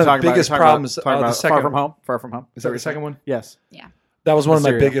Which big, one one are of you the talking biggest about? problems. Talking about The second, Far From Home? Far From Home. Is that the second one? Yes. That was one of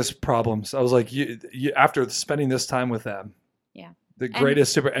my Mysterio. biggest problems. I was like, you after spending this time with them, Yeah. the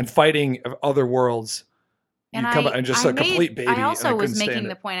greatest super and fighting other worlds, And you come out and just a complete baby. I also and was couldn't making stand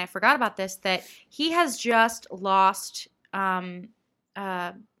the it. point, I forgot about this, that he has just lost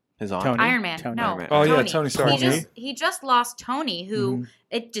His aunt. Tony. Iron Man. Tony. No, Iron Man. Oh, yeah, Tony Stark. He just lost Tony, who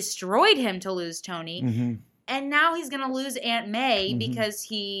it destroyed him to lose Tony. Mm-hmm. And now he's going to lose Aunt May because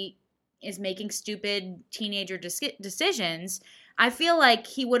he is making stupid teenager decisions. I feel like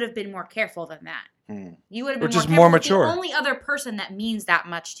he would have been more careful than that. You would have been Which is more more careful with mature. the only other person that means that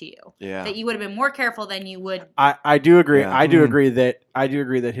much to you. Yeah. That you would have been more careful than you would. I do agree. Yeah. I do agree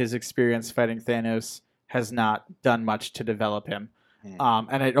that his experience fighting Thanos has not done much to develop him.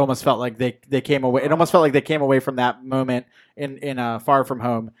 And it almost felt like they came away. It almost felt like they came away from that moment in Far From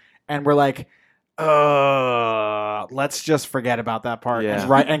Home, and we're like, let's just forget about that part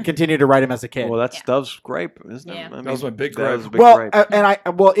and continue to write him as a kid. Well, that's Dove's gripe, isn't it? Yeah. I mean, That was my big that gripe. was a big Well,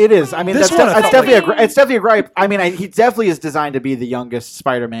 gripe. it is. I mean, This that's, one I that's thought definitely it's definitely a gripe. I mean, he definitely is designed to be the youngest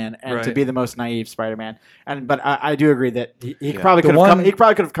Spider-Man and to Right. be the most naive Spider-Man. But I do agree that he Yeah. probably The could have one- come. He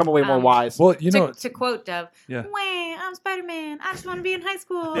probably could have come away more wise. Well, you know, To quote Dove, Yeah. "Wait, I'm Spider-Man. I just want to be in high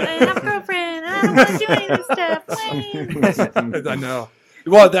school and have a girlfriend. And I don't want to do any of this stuff. Wait." I know.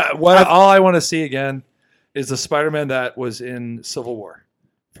 Well, all I want to see again is the Spider-Man that was in Civil War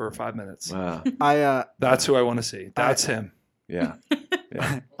for 5 minutes. That's who I want to see. That's him. Yeah.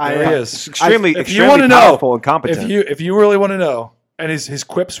 There he is. Extremely, If you want extremely to know, powerful and competent. if you really want to know, and his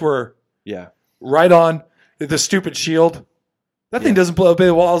quips were yeah. right on the stupid shield. That thing doesn't obey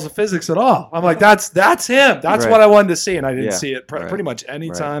the laws of physics at all. I'm like, that's him. That's Right. what I wanted to see, and I didn't Yeah. see it pretty much any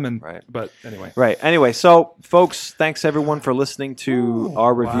time. And Right. but anyway, Right. Anyway, so folks, thanks everyone for listening to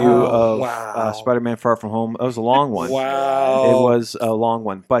our review of Spider-Man: Far From Home. It was a long one. Wow. It was a long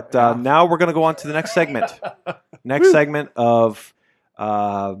one. But now we're going to go on to the next segment. Next segment of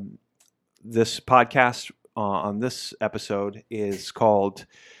this podcast on this episode is called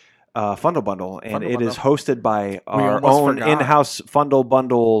Fundle Bundle, and Fundle it Bundle. is hosted by our almost own forgot. in-house Fundle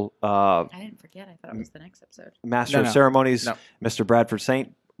Bundle I didn't forget. I thought it was the next episode. Master No. of Ceremonies, No. Mr. Bradford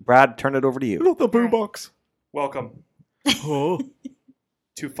Saint. Brad, turn it over to you. the boombox. Welcome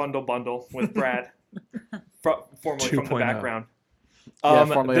to Fundle Bundle with Brad, formerly from the 2.0. background. Yeah,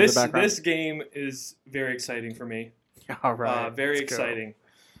 formerly of the background. This game is very exciting for me. All right. Very let's go. exciting.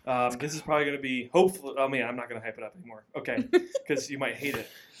 This is probably going to be, hopefully, I'm not going to hype it up anymore. Okay, because you might hate it.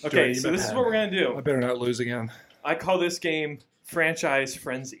 Okay, you so bet. this is what we're going to I do. better not lose again. I call this game Franchise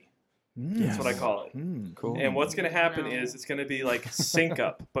Frenzy. That's what I call it. Cool. And what's going to happen No. is it's going to be like Sync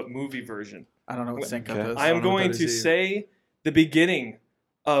Up, but movie version. I don't know what sync up Okay. is. I am don't know what going that to is either. say the beginning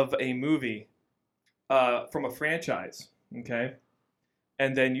of a movie from a franchise, okay?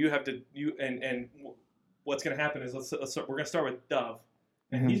 And then you have to what's going to happen is we're going to start with Dove,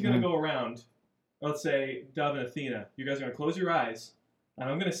 and he's going to go around. Let's say Dove and Athena. You guys are going to close your eyes, and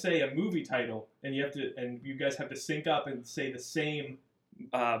I'm going to say a movie title, and you guys have to sync up and say the same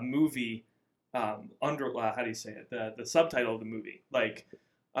movie how do you say it? The subtitle of the movie. Like,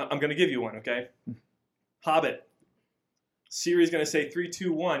 I'm going to give you one, okay? Hobbit. Siri's going to say 3,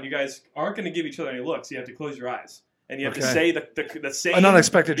 2, 1. You guys aren't going to give each other any looks. You have to close your eyes, and you have to Okay. say the same. An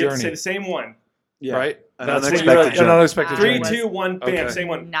unexpected you have to journey. say the same one. Yeah. Right? An That's what unexpected an journey. unexpected 3, journey. 2, 1. Bam. Okay. Same I'm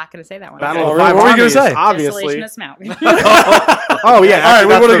one. not going to say that one. Battle Okay. of What Five were you gonna Armies, say? Obviously. Desolation of Smaug. Oh yeah, All right,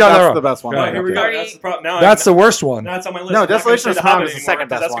 we would've got that that's wrong. the best one. All right, here we go. Already- That's the problem. Now That's the worst one. Now it's on my list. No, I'm not gonna Desolation say of the Smaug Hobbit is the anymore, second because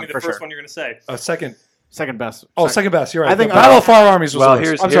best that's one, gonna be for the first sure. one you're going to say. A second. Second best. Oh, second best. You're right. I think- the Battle of Far Armies was Well, the worst.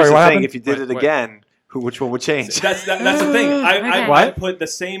 here's I'm sorry. the What thing. happened? If you did it Wait. again, which one would change? That's the thing. I What? put the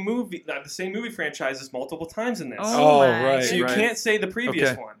same movie franchises multiple times in this. Oh, my right. So you right. can't say the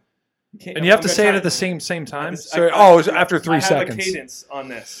previous Okay. one. can't- And you have I'm to gonna say it try- at the same time. It's- So, I- it's after 3 I have seconds. a cadence on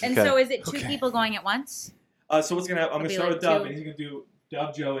this. And Okay. so is it two Okay. people going at once? So what's gonna happen? I'm gonna It'll be start like with Dove, two. and he's gonna do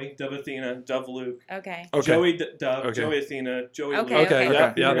Dove Joey, Dove Athena, Dove Luke. Okay. Joey Dove, Okay. Joey Athena, Joey Okay, Luke. Okay. Yeah.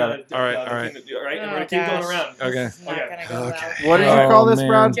 Athena, Yeah. Dove, All right. Dove, All right. Athena, all right, and Oh, we're gonna keep going gosh. around. Okay. This is not Okay. gonna go well. What did you Oh, call this, man.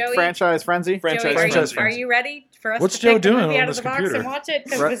 Brad? Joey? Franchise frenzy. Franchise Joey, franchise are you ready for us What's to Joe take the doing movie on out of this the box computer? and watch it?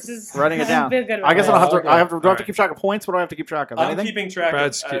 Because Ri- this is Writing it down. be a good I guess I one. don't have to. Okay. I have to. Do I have to Alright. keep track of points? What do I have to keep track of? I'm Anything? keeping track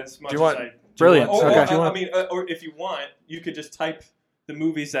Brad's of keep- as much do you want- as I. Brilliant. Or, Okay. I mean, or if you want, you could just type the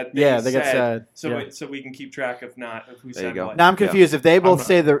movies that they Yeah, they get said. so Yeah. so we can keep track of who There you said go. what. Now I'm confused. If they both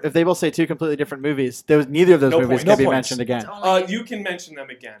not- say two completely different movies, neither of those No movies points. can No be points. mentioned again. You can mention them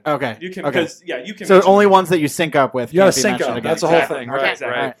again. Okay. You can Okay. because you can. So mention only them. ones that you sync up with. You gotta can't be sync mentioned up. again. That's the whole Exactly. thing. Right, Right.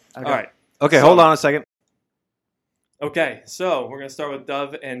 exactly. Right. Okay. All right. Okay, So- hold on a second. Okay, so we're gonna start with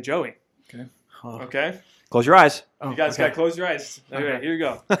Dove and Joey. Okay. Okay. Close your eyes. Oh, You guys okay. gotta close your eyes. Okay, Okay. here you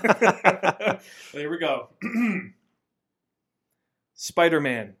go. Here we go.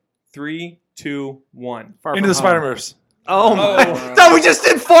 Spider-Man. 3, 2, 1. Far Into From the Home. Spider-Verse. Oh, my- no, we just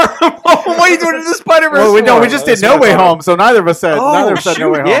did Far From Home. What are you doing in the Spider-Verse? Well, we for? just did That's No what I Way thought. Home, so neither of us said. neither of us said No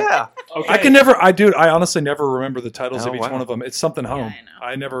Way Home. Yeah. Okay. I can never. I honestly never remember the titles Oh, of each wow. one of them. It's something home. I know.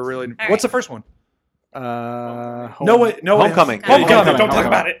 I never really. All What's right. the first one? Home. No way. No way. Homecoming. Okay. Homecoming. Don't talk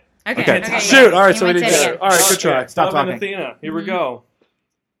about it. Okay. Okay. Okay. Shoot. All right. You So we might need say it to. again. All right. Good try. Stop Dove and talking. Athena. Here we Mhm. go.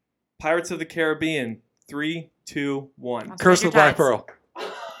 Pirates of the Caribbean. 3, 2, 1. Curse of the Black Pearl.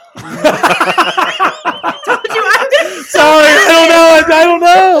 Sorry, I don't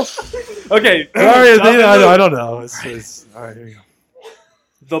know. Okay. Sorry, Dove and Athena, Luke. I don't know. It's all right. Here you go.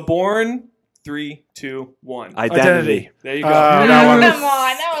 The Bourne. 3, 2, 1. Identity. There you go. That one. Come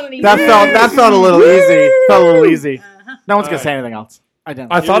on, that wasn't easy. That felt a little easy. Felt a little easy. Uh-huh. No one's gonna All say right. anything else.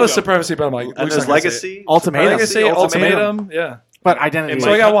 Identity. I Here thought we of go. Supremacy, but I'm like, And Luke's there's not gonna say it. Legacy. Ultimatum. Legacy, Ultimatum. Yeah. But identity.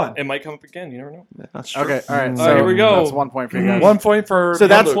 So I got one. It might come up again. You never know. That's true. Okay. All right. All So right, here we go. That's 1 point for you guys. 1 point for. So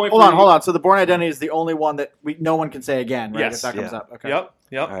that's Luke. point hold for on, you. hold on. So the Born Identity is the only one that no one can say again, right? Yes. If that comes Yeah. up. Okay. Yep.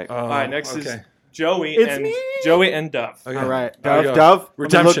 Yep. All right. All right. Next is okay. Joey It's and me. Joey and Dove. Okay. All right. There you Dove. go. Dove.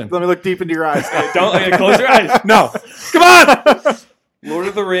 Redemption. Let me look deep into your eyes. Don't close your eyes. No. Come on. Lord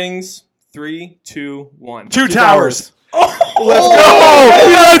of the Rings. 3, 2, 1. Two towers. Let's go.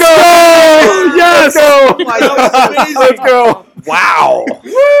 Let's go. Yes. Let's go. Wow.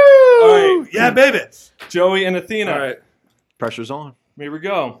 Woo. All right. Yeah, baby. Joey and Athena. All right. Pressure's on. Here we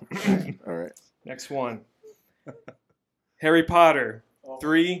go. All right. Next one. Harry Potter.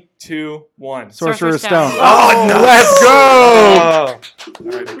 3, 2, 1. Sorcerer's Sorcerer's Stone. Stone. Oh, no. Let's go.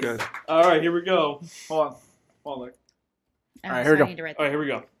 All right. Good. All right. Here we go. Hold on. Hold on. Oh, All right, so here we I go. need to write All right. Here we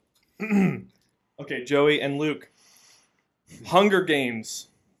go. Okay. Joey and Luke. Hunger Games.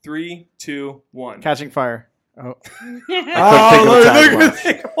 3, 2, 1. Catching Fire. Oh.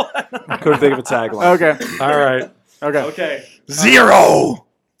 I couldn't think of a tagline. Okay. All right. Okay. Okay. 0. All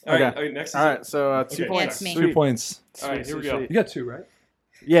right. Okay. All right. Next is All right. So 2 Okay. points. Yeah, it's me. 3 points. All right. Here we go. You got 2, right?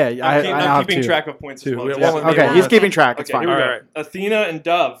 Yeah, I I'm now keeping have 2. track of points as 2. well. Yeah, Just- one- Okay, Yeah. he's keeping track. It's Okay, fine. here we All go. right. Athena and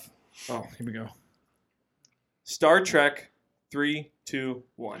Dove. Oh, here we go. Star Trek. 3, 2,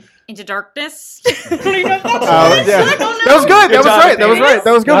 1. Into Darkness. Oh, yeah. That was good. That was job, right. That was Athena. right.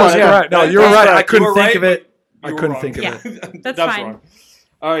 That was a good No, one. you're Yeah. right. No, you were That's right. I correct. couldn't You were think right, of it. but I you were couldn't wrong. think of Yeah. it. That's Dove's fine. wrong.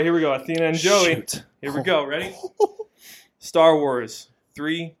 All right, here we go. Athena and Joey. Shoot. Here we go. Ready? Star Wars.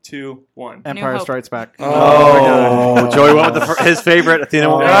 3, 2, 1. Empire Hope. Strikes Back. Oh, Joey went with his favorite. Athena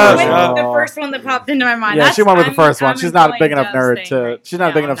went with Yes. hers. Went Yeah. with the first one that popped into my mind. Yeah, she went with the first one. I'm She's not a enjoying big enough Dove's nerd thing, to. right? She's not a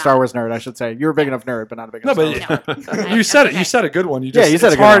No, big I'm enough Star Wars nerd, I should say. You're a big enough nerd, but not a big No, enough. but Star Wars. you said it. Okay. You said a good one. You Yeah, just, you said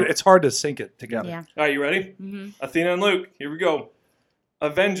it's a good hard. one. It's hard to sync it together. Yeah. All right, you ready? Mm-hmm. Athena and Luke. Here we go.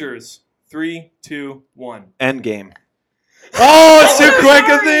 Avengers. 3, 2, 1. Endgame. Oh, it's too quick,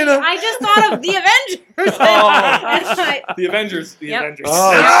 Athena. I just thought of the Avengers. Oh. It's like- The Avengers. The Yep. Avengers.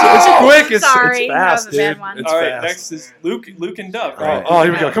 Oh, it's quick. It's Sorry, fast, that was a bad dude. one. It's All right, fast. next is Luke and Dove. Oh, Right? oh,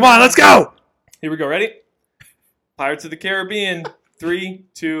 here we go. Come on, let's go. Here we go. Ready? Pirates of the Caribbean. 3,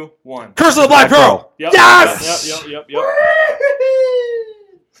 2, 1. Curse of the Black Pearl. Yep. Yes! Yep.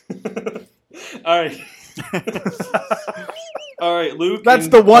 All right. All right, Luke. That's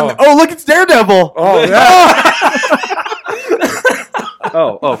and- the one. Oh, look, it's Daredevil. Oh, yeah.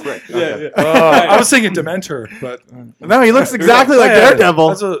 Oh, frick. Yeah, Okay. yeah. Oh, I was thinking Dementor, but No, he looks exactly like Yeah, Daredevil.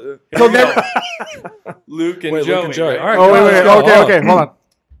 that's a- Here So we go. Daredevil- Luke and Wait, Joey. Luke and Joey. right? All right. Oh, wait, Let's wait. go. Okay, okay. Hold on.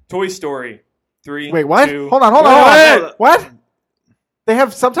 Toy Story. 3. Wait, what? 2. Hold on, hold Wait, on. wait. Hold on. What? They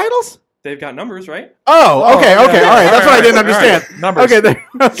have subtitles? They've got numbers, right? Oh, okay, yeah, okay. yeah. all right. That's what I didn't All right, understand. all right. Numbers. Okay,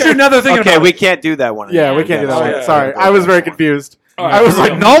 okay. Shoot, now they're thinking Okay, about we it. can't do that one. Yeah, we can't do that Oh, one. yeah. Sorry, I was very confused. All right, I was here we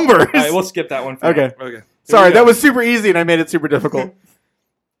like, go. numbers. All right, we'll skip that one. For now. Okay. Okay. Sorry, we go. that was super easy and I made it super difficult.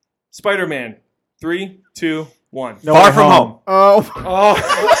 Spider-Man. 3, 2, 1. No Far Way From Home. Oh. Oh.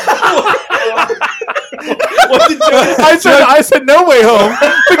 What did Joey I said No Way Home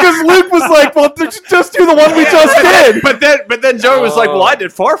because Luke was like, "Well, just do the one we just did." But then Joey was like, "Well, I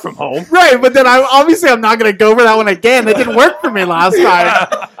did Far From Home." Right, but then I'm not going to go for that one again. It didn't work for me last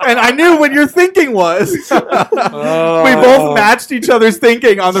time, and I knew what your thinking was. We both matched each other's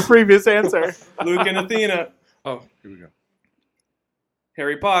thinking on the previous answer. Luke and Athena. Oh, here we go.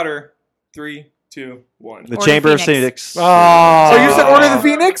 Harry Potter. 3, 2, 1. The Chamber of Phoenix. Oh, you said Order of the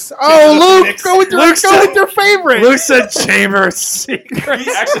Phoenix? Oh, Luke, Phoenix. go with your favorite. Luke said Chamber of Secrets.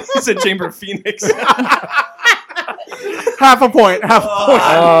 He actually said Chamber of Phoenix. Half a point. Terrible.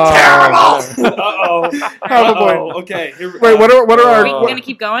 Half a point. Okay. Wait, what are Are our? we going to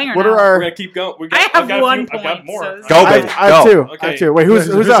keep going or What no? are our? We're gonna keep going. I have one I've got point, more. so- Go, baby. I have Go. two. Okay. I have two. Wait, who's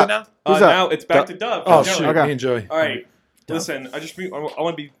Who's up? it now? Who's up? Now it's back to Dove. Oh, Joey. shoot. Okay. Me and Joey. All right. Listen, I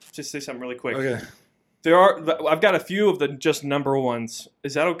want to just say something really quick. Okay. I've got a few of the just number ones.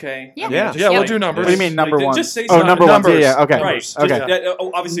 Is that okay? Yeah. I mean, Yeah. just Yeah, we'll like- do numbers. What do you mean number one? Just say Oh, something. number one. Numbers. Yeah. Okay. Right. Just, Okay.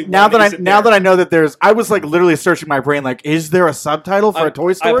 obviously. Now one that isn't I there. know that I was like literally searching my brain, like, is there a subtitle for a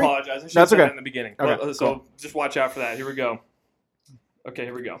Toy I Story? apologize. I should have That's said okay. that in the beginning. Okay, Well, so just watch out for that. Here we go. Okay,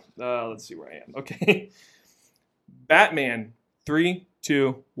 here we go. Let's see where I am. Okay. Batman. 3,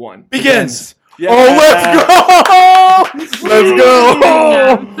 2, 1. Begins. Yeah. Oh, let's go! Let's go!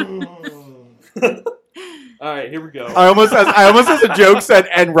 All right, here we go. I almost as a joke said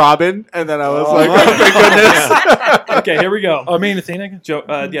 "and Robin," and then I was like, "Oh my goodness!" Okay, here we go. Oh, me and Athena again?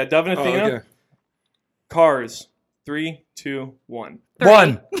 Yeah, Dove and Oh, Athena. okay. Cars. 3, 2, 1.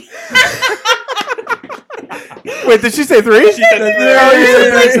 1. Wait, did she say three? She said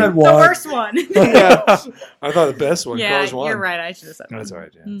I said The 1. worst one. Yeah. I thought the best one. Yeah, Cars 1. you're right. I should have said that. That's all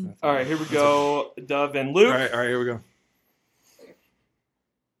right. Yeah. Mm. All right, here we go. Dove and Luke. All right, here we go.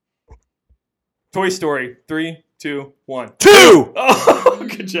 Toy Story. 3, 2, 1. 2! Oh,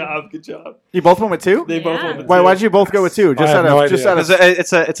 good job. Good job. You both went with two. They both Yeah. went with Why? two. Why'd you both go with two? Just I have out no of just idea. out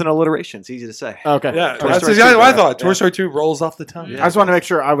of. It's an alliteration. It's easy to say. Okay. Yeah, Toy that's Story exactly 2, what I yeah. thought. Toy Yeah. Story 2 rolls off the tongue. Yeah. I just want to make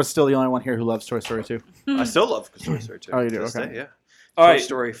sure I was still the only one here who loves Toy Story 2. I still love Toy Story 2. Oh, you do? To this Okay. day, yeah. All Toy right,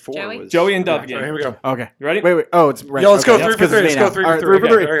 Story 4 Joey? was... Joey and Dove All right, again. here we go. Okay. You ready? Wait. Oh, it's right. Yo, let's okay. go 3 That's for 3. 'cause Let's it's go me 3 now. for All 3. right, 3 for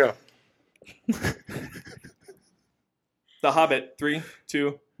 3. There we go. The Hobbit. 3,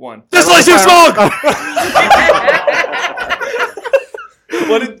 2, 1. Desolation Smoke!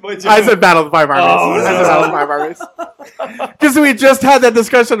 What did I said Battle of the Five Armies. Oh, I said no. Battle of the Five Armies. Because we just had that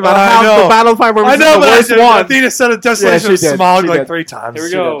discussion about I how know. the Battle of the Five Armies I know, is the but worst one. Athena said a Desolation Yeah, she did. Smog She like did. 3 times. Here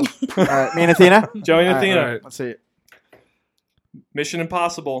we go. All right, me and Athena. Joey and All right, Athena. all right. Let's see. Mission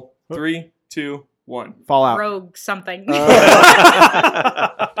Impossible. 3, 2, 1. Fallout. Rogue something. My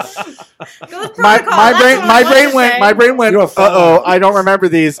Ghost my Protocol, brain that's what my I brain wanted to went say. my brain went. You're a Fallout. I don't remember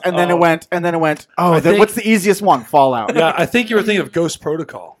these, and then Oh. it went. Oh, I then think- what's the easiest one? Fallout. Yeah, I think you were thinking of Ghost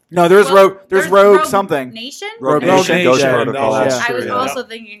Protocol. No, there's Well, Rogue. There's Rogue something. Nation? Rogue Rogue Nation, Nation. Ghost Yeah, Protocol. no, that's yeah. I was true, also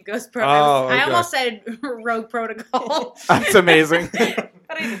thinking Ghost Protocol. Oh, I okay. almost said Rogue Protocol. That's amazing. But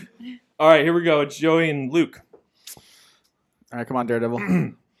I- All right, here we go. It's Joey and Luke. All right, come on,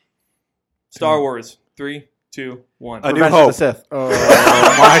 Daredevil. Star Wars. 3, 2, 1. A New Revenge Hope. of the Sith. Oh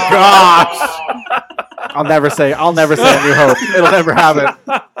my gosh! I'll never say A New Hope. It'll never happen.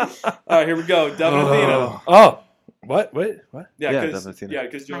 All right, here we go. Dove and Athena. Oh. What? Wait, what? Yeah, Yeah, because Dove and yeah,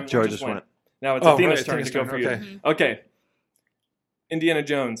 Athena. Joey, Joey just just went. went. Now it's Oh, Athena's right, turn Athena's to go turn, for you. okay. Okay. Indiana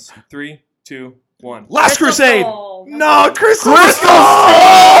Jones. 3, 2, 1. Last Crystal Crusade! Skull. No, Crystal Crystal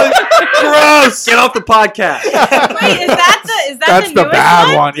Skull! Gross! Get off the podcast. Wait, is that That's the the newest bad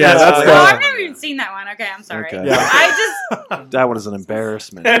one? one. Yeah, Yeah, that's Oh, yeah. I've never even seen that one. Okay, I'm sorry. Okay. Yeah. I just That one is an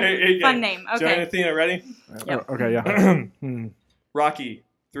embarrassment. fun name. Joey and Okay. Athena, ready? Yep. Okay, yeah. Rocky.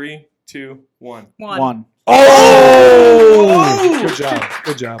 3, 2, 1. One. Oh! Good job.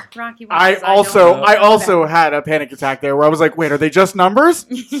 Good job. Rocky. I also had a panic attack there where I was like, wait, are they just numbers?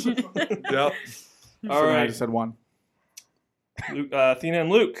 Yep. All So then I right. just said one. Luke, Athena and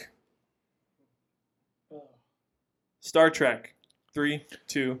Luke. Star Trek. 3,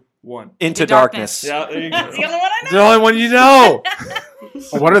 2, 1. Into The Darkness. Darkness. Yeah, there you That's the go. only one I know. The only one you know.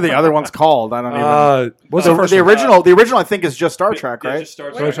 What are the other ones called? I don't even. What's So the first the one? original, I think is just Star Trek, Yeah, right? just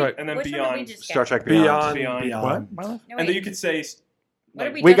Star What Trek. did we- Trek. And then which one did we Beyond. just Star get? Trek Beyond. Beyond. No, And wait. then you could say. What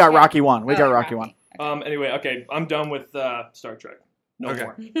did We just got get? Rocky one. We Oh, got Rocky one. Anyway, okay, I'm done with Star Trek. No Okay.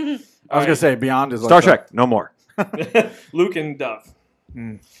 more. I was gonna say Beyond is like Star the- Trek. No more. Luke and Dove.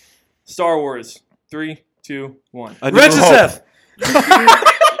 Star Wars. 3, 2, 1. A New Revenge of the Hope. Sith.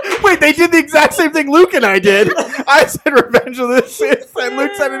 Wait, they did the exact same thing Luke and I did. I said Revenge of the Sith, and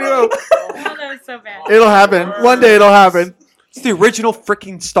Luke said A New Hope. Oh, that was so bad. It'll happen. One day it'll happen. It's the original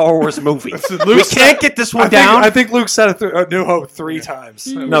freaking Star Wars movie. we Luke can't get this one down. I think Luke said New Hope 3 times.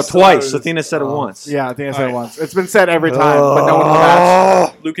 No, twice. Athena said it once. Yeah, I think I said it once. It's been said every time, but no one will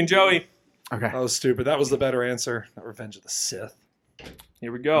match. Luke and Joey. Okay. That was stupid. That was the better answer. Not Revenge of the Sith.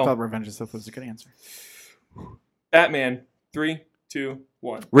 Here we I go. thought Revenge of the Sith was a good answer. Batman. 3, 2,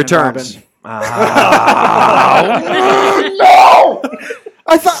 1. Returns. No!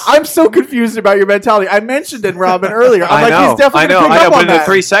 I'm so confused about your mentality. I mentioned it, Robin, earlier. I'm like, he's definitely going to pick up on but that. in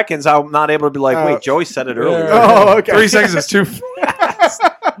 3 seconds, I'm not able to be like, wait, Joey said it earlier. Oh, okay. 3 seconds is too fast.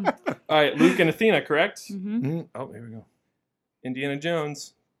 All right, Luke and Athena, correct? Mm-hmm. Oh, here we go. Indiana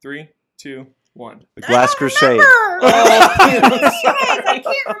Jones. 3, 2, 1. The Glass Crusade. I can't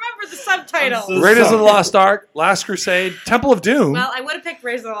remember the subtitle. Raiders of the Lost Ark, Last Crusade, Temple of Doom. Well, I would have picked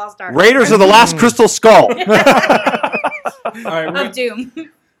Raiders of the Lost Ark. Raiders of the Last Crystal Skull. All right, Of Doom.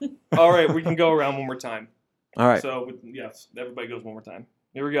 all right, we can go around one more time. All right. So, yes, everybody goes one more time.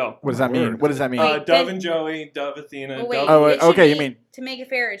 Here we go. What does that mean? What does that mean? Wait, Dove and Joey, Dove, Athena. Oh, wait. Dove. It should okay, be- you mean- To make it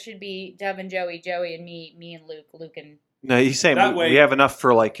fair, it should be Dove and Joey, Joey and me and Luke, Luke and... No, he's saying That we way- have enough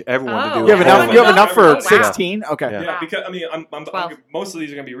for like everyone to Oh. do. You have a enough. whole You have one. enough Oh, for wow. 16. Okay. Yeah. Yeah, because I mean, I'm 12. most of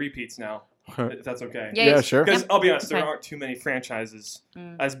these are going to be repeats now. If that's okay. Yeah, sure. Because I'll be honest, there Okay. aren't too many franchises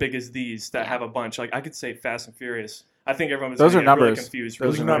Mm. as big as these that Yeah. have a bunch. Like I could say Fast and Furious. I think everyone was Those gonna are get really numbers. confused.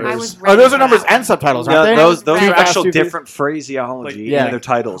 Those really are quick. numbers. I was Oh, those are ready numbers for that. and subtitles, Yeah, aren't they? those Too are Fast, actual Too Furious. different phraseology yeah. in their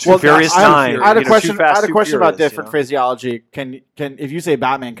titles. Well, Too Furious I 9. had a Too question. Fast, I had a Too question about Furious, different you know? phraseology. Can if you say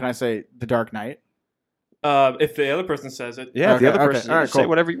Batman, can I say The Dark Knight? If the other person says it, Yeah, Okay, the other okay. person. All right, You say cool.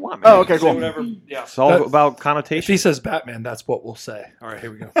 whatever you want, man. Oh, okay, say cool. whatever. Yeah. It's all That- about If connotation. he says Batman, that's what we'll say. All right, here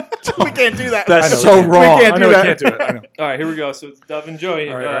we go. We can't do that. That's I know so we can't. wrong. We can't I do know that. we can't do it. I know. All right, here we go. So it's Dove and Joey.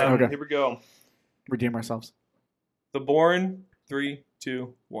 All right. Okay. Here we go. Redeem ourselves. The Bourne. 3,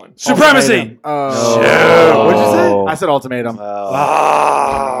 2, 1. Supremacy. Ultimatum. No. What'd you say? I said ultimatum.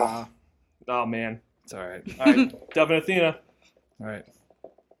 Ah. Oh man. It's all right. All right, Dove and Athena. All right.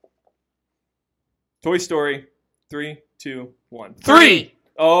 Toy Story. 3, 2, 1. 3.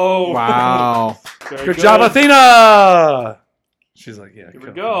 Oh Wow. Very Good job, Athena. She's like, yeah. Here we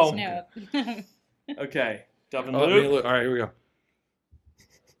come go. on. No. Okay, Dove and Oh, Luke. all right, here we go.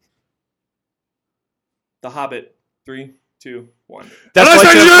 The Hobbit. 3, 2, 1. That's What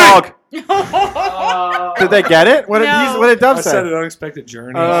like did your I dog. Did they get it? What did No. what did Dove I say? said an unexpected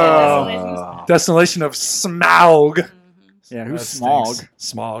journey. Oh. Destination of Smaug. Yeah, who's That Smog? stinks.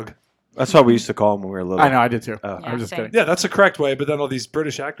 Smog. That's what we used to call him when we were little. I know, I did too. Oh. I was just same. kidding. Yeah, that's the correct way, but then all these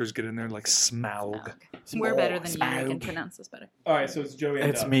British actors get in there like Smaug. We're better than you. I Smaug. can pronounce this better. All right, so it's Joey and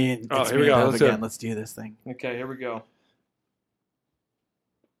It's Dove. me. And, Oh, it's here me we and go. Dove Let's do again. it. Let's do this thing. Okay, here we go.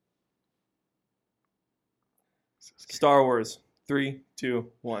 Star Wars. 3, 2,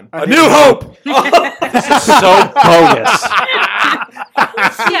 1. A New Hope. This is so bogus.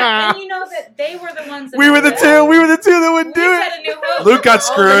 Yeah, and you know that they were the ones that We were the two. We were the two that wouldn't We do said it. A New Hope Luke got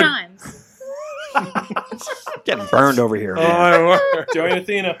all the screwed. times. Getting burned over here, Oh, man. my word. Joey and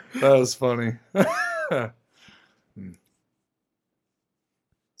Athena. That was funny.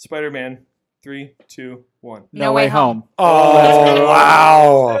 Spider-Man. 3, 2, 1. No way home. Oh,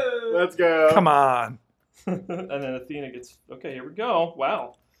 wow. Let's go. Come on. And then Athena gets. Okay, here we go.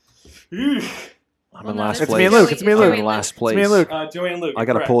 Wow. I'm in Well, no, last this It's place. me and Luke. It's me and I'm Luke. in last It's place. me and Luke. Joey and Luke. I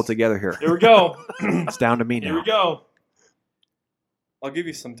got to correct. pull it together here. Here we go. It's down to me Here now. we go. I'll give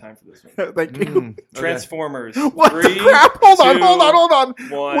you some time for this one. Thank you. Mm, okay. Transformers. What 3, the crap? Hold on, 2, hold on, hold on.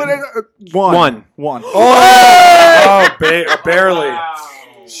 1. What is, one. One. Oh, barely.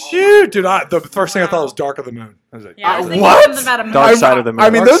 Shoot, dude! The first thing I thought was Dark of the Moon. I was like, Yeah, I was thinking What? something about a Dark moon. Side of the Moon. I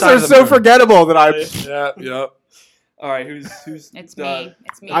mean, Dark those Side are of the so Moon. forgettable that I. yeah. All right, who's It's me.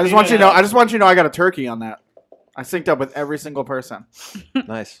 It's me. I just want you to know. I just want you to know. I got a turkey on that. I synced up with every single person.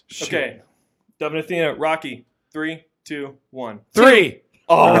 Nice. Okay. Dove and Athena. Rocky. 3, 2, 1. 3.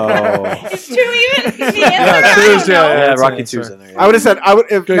 Oh. It's two even. The Yeah, answer? two's, I don't know. yeah, Yeah, that's Rocky an answer. 2's in there. I would have said. I would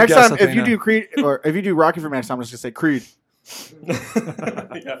if Good next guess, time if you Athena. do Creed or if you do Rocky for me next time, I'm just gonna say Creed.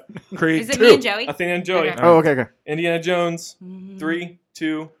 Yeah. Creed Is it 2. me and Joey? Athena and Joey. Okay. Oh, okay. Indiana Jones. 3,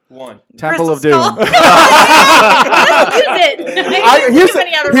 2, 1. Temple of Crystal Doom. Skull. Let's use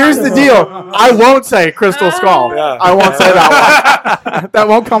it. Here's the deal. I won't say Crystal Skull. Yeah. I won't say that one. That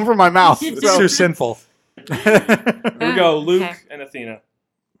won't come from my mouth. It's So- too sinful. Here we go. Luke Okay. and Athena.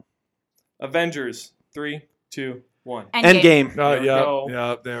 Avengers. 3, 2, 1. Endgame. Oh, There we go.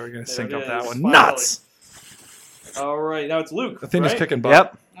 yeah. There, we're going to There sync it up that is, one. finally. Nuts. All right, now it's Luke. Athena's right? kicking butt.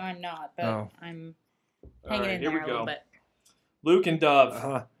 Yep. I'm not, but Oh. I'm All hanging right, in here there we a little go. bit. Luke and Dove.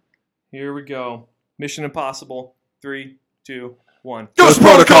 Uh-huh. Here we go. Mission Impossible. 3, 2, 1. Ghost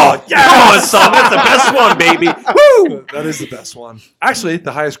Protocol. Yeah, come on, son. That's the best one, baby. Woo! That is the best one. Actually,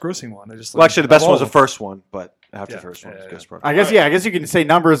 the highest grossing one. Well, actually, the best one was the first one, but after the first one was Ghost Protocol. I guess you can say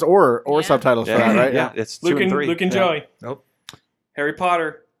numbers or subtitles for that, right? Yeah, it's 2 Luke and 3. Luke and Joey. Nope. Harry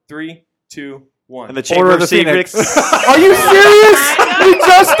Potter. 3, 2, 1. And the Chamber of Secrets. Are you serious? We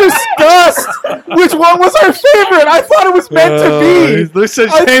just discussed which one was our favorite. I thought it was meant to be. Luke said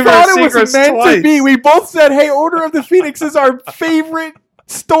I Chamber thought of it was Secrets meant twice. to be. We both said, "Hey, Order of the Phoenix is our favorite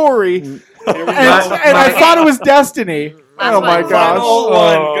story," and I thought it was Destiny. Last Oh my one. gosh! Final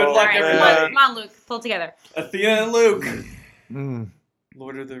one. Good All luck, right, everybody. come on, Luke. Pull it together. Athena and Luke. Mm.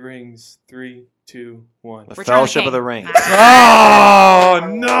 Lord of the Rings. 3, 2, 1. The Return Fellowship King. of the Ring. Oh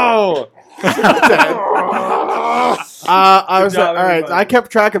no! I was job, all right. everybody. I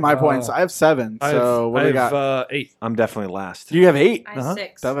kept track of my points. I have 7. So what do we got? 8. I'm definitely last. You have 8. I have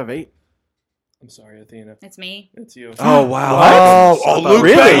 6. Dove have 8. I'm sorry, Athena. It's me. It's you. Oh, wow. Oh, Luke,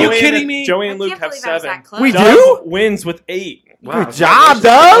 Really? are you Joey kidding and- me? Joey and I Luke can't have believe I was 7. that close. We Dove do? wins with 8. Wow. Good job,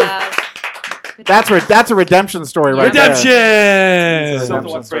 Dove. Good That's job. a redemption story right Redemption. there. Something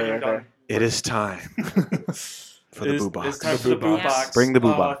Redemption story right there. It is time for the boo It's box. time for the boo box. Bring the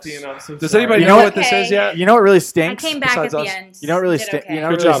boo Oh, box. Athena, I'm so Does sorry. anybody You know know what this is yet? You know what really I stinks? came back at Besides the us. end. You know what really Did stinks? okay. You know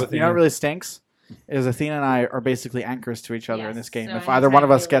Good what really, job, you Athena. know what really stinks? Is Athena and I are basically anchors to each other in Yes, this game. so If either one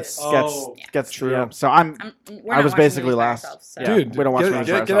of us anytime gets we lose. gets True. yeah. So I'm We're I not was watching basically movies by last. ourselves, so. Yeah. Dude, we don't watch get, movies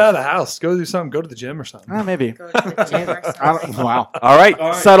get, by get ourselves. out of the house. Go do something. Go to the gym or something. Maybe. Go to the gym or I don't, wow. All right.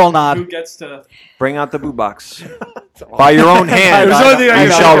 All right. Subtle nod. Who gets to? Bring out the boo box. By your own hand, There's only thing I you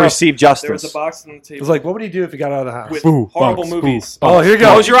know. shall receive There was a justice. box on the It table was like, what would you do if you got out of the house? with Boo horrible box, movies. boo Oh, here you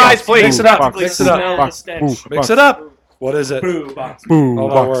go. Close your eyes, please. Mix it up. Box, Mix it Smell up. the box, stench. Mix it up. What is it? Boo box. Boo Oh,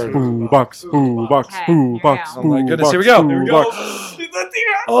 my box, word. boo box, boo box, Okay, boo here we box, go. Oh my boo goodness, box, here we go. boo Here we box.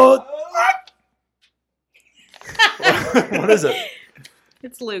 go. Oh. What is it?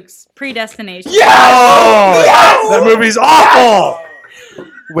 It's Luke's Predestination. Oh, that movie's awful.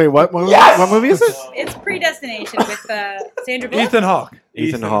 Wait, what movie is it? It's Predestination with Sandra Bullock. Ethan Hawke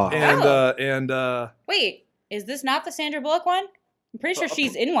Ethan Hawke. and Wait, is this not the Sandra Bullock one? I'm pretty sure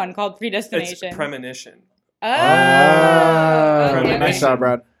she's in one called Predestination. It's premonition. Oh, Premonition. Nice job,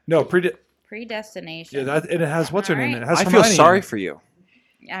 Brad. no Predestination. yeah, that and it has what's her name? It has I feel Hermione in sorry it. for you.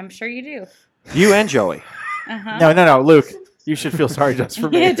 I'm sure you do. You and Joey. Uh-huh. No, Luke. You should feel sorry just for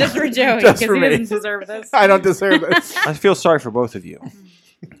me. Yeah, just for Joey, Just because for he me. doesn't deserve this. I don't deserve this. I feel sorry for both of you.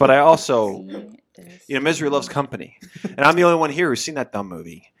 But I also, misery loves company. And I'm the only one here who's seen that dumb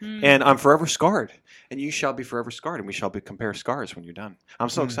movie. And I'm forever scarred. And you shall be forever scarred. And we shall compare scars when you're done. I'm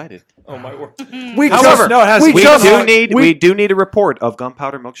so excited. Oh my word. We However, no, it has we We just do need a report of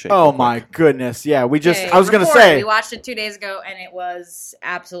Gunpowder Milkshake. Oh my goodness! Yeah, we just. Okay, I was gonna report. say we watched it 2 days ago, and it was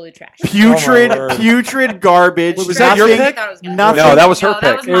absolutely trash. putrid, Oh, my word. putrid garbage. Was that your Nothing- pick? I thought it was gonna Nothing. No, that was her No,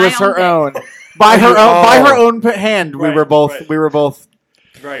 pick. It was my her pick. own. By her own hand. We Right, were both. right. We were both.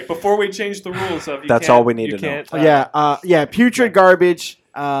 Right. Before we change the rules of you That's can't- all we need you to know. can't, Yeah. Putrid garbage.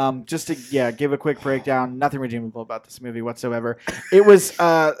 Just to give a quick breakdown. Nothing redeemable about this movie whatsoever. It was.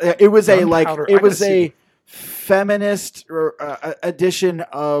 It was a like. Gunpowder. I It was gotta see a feminist edition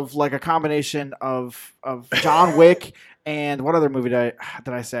of like a combination of John Wick and what other movie did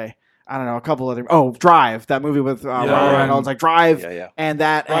I say? I don't know, a couple other. Oh, Drive, that movie with Ryan Reynolds, like Drive, Yeah. and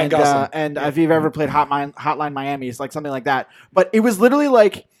that, Ryan and Gosling. and if you've ever played Hotline Miami, it's like something like that. But it was literally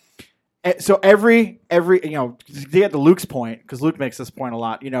like, so every to get to Luke's point, because Luke makes this point a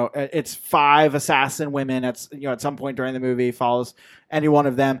lot. It's 5 assassin women. At some point during the movie follows any one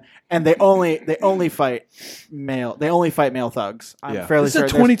of them, and they only fight male. They only fight male thugs. I'm Yeah. fairly This is a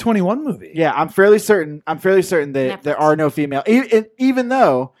certain. 2021 movie. Yeah, I'm fairly certain that Netflix. there are no female. Even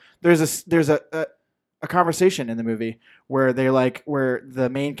though there's a conversation in the movie where where the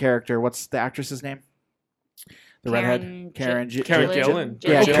main character, what's the actress's name? The redhead, Karen Gillan.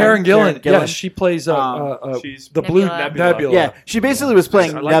 Yeah, Oh, Karen Gillan. Gillan. Yeah, she plays She's the blue Nebula. Nebula. Yeah, she basically was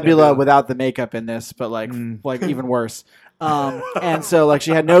playing I like Nebula Nebula. without the makeup in this, but like even worse. And so like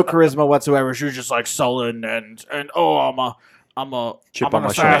she had no charisma whatsoever. She was just like sullen and I'm Chip an on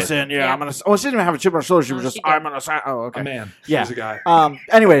my shoulder. assassin. Yeah, Yeah. I'm an. Oh, she didn't even have a chip on her shoulder. She No, was just she didn't. I'm an assassin. Oh, okay. A man. Yeah. She's a guy.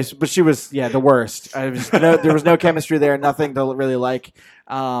 Anyways, but she was the worst. There was no chemistry there. Nothing to really like.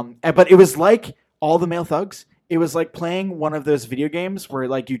 But it was like all the male thugs. It was like playing one of those video games where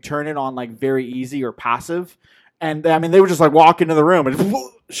like you turn it on like very easy or passive, and I mean they would just like walk into the room and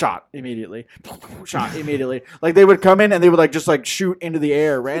shot immediately. Like they would come in and they would like just like shoot into the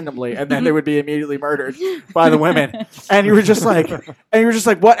air randomly, and then they would be immediately murdered by the women. And you were just like,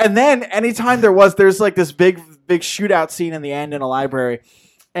 what? And then anytime there's like this big shootout scene in the end in a library,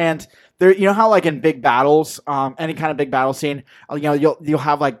 and there, you know how like in big battles, any kind of big battle scene, you'll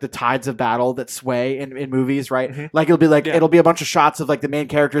have like the tides of battle that sway in movies, right? Mm-hmm. Like it'll be a bunch of shots of like the main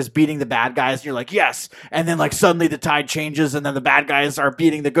characters beating the bad guys, and you're like, yes, and then like suddenly the tide changes, and then the bad guys are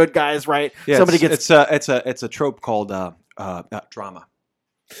beating the good guys, right? Yeah, Somebody it's a trope called drama.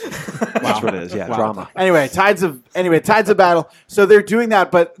 That's what it is. Yeah, drama. Anyway, tides of battle. So they're doing that,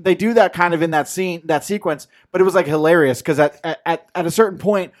 but they do that kind of in that sequence. But it was like hilarious because at a certain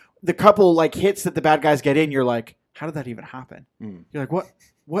point, the couple like hits that the bad guys get in, you're like, how did that even happen? You're like,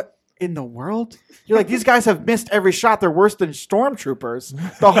 what in the world? You're like, these guys have missed every shot. They're worse than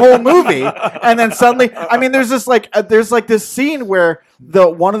stormtroopers the whole movie. And then suddenly, I mean, there's this scene where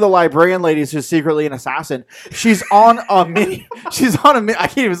one of the librarian ladies who's secretly an assassin, she's on a mini. I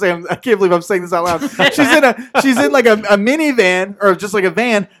can't believe I'm saying this out loud. She's in like a minivan or just like a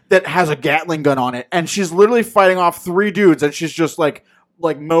van that has a Gatling gun on it, and she's literally fighting off 3 dudes, and she's just like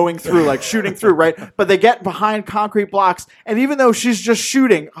mowing through, like shooting through, right? But they get behind concrete blocks, and even though she's just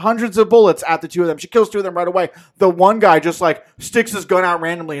shooting hundreds of bullets at the 2 of them, she kills 2 of them right away. The one guy just like sticks his gun out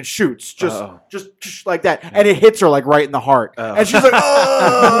randomly and shoots, just like that, and it hits her like right in the heart, and she's like,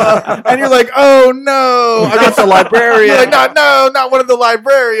 oh, and you're like, oh no, I got the librarian. You're like, no, not one of the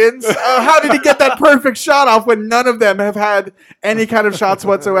librarians. How did he get that perfect shot off when none of them have had any kind of shots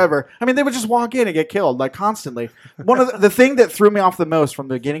whatsoever? I mean, they would just walk in and get killed like constantly. One of the thing that threw me off the most from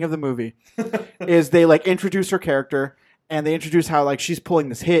the beginning of the movie is they like introduce her character, and they introduce how like she's pulling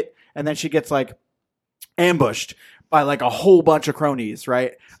this hit, and then she gets like ambushed by like a whole bunch of cronies,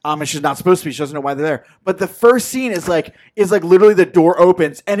 right? And she's not supposed to be. She doesn't know why they're there. But the first scene is like literally the door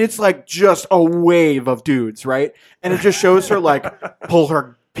opens, and it's like just a wave of dudes, right? And it just shows her like pull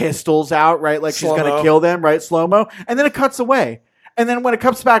her pistols out, right? Like she's gonna kill them, right? Slow-mo. And then it cuts away. And then when it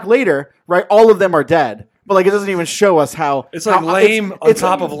comes back later, right, all of them are dead. But like it doesn't even show us how it's like lame on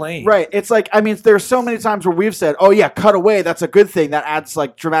top of lame. Right. It's like, I mean, there's so many times where we've said, oh yeah, cut away, that's a good thing. That adds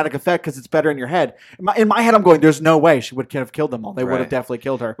like dramatic effect because it's better in your head. In my head, I'm going, there's no way she would have killed them all. They would have definitely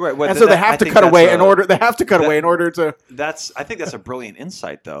killed her. Right. Well, and so they have to cut away in order to. I think that's a brilliant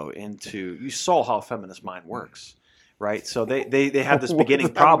insight though into, you saw how a feminist mind works. Right, so they have this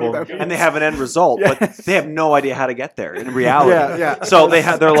beginning problem and they have an end result, but they have no idea how to get there in reality. Yeah. So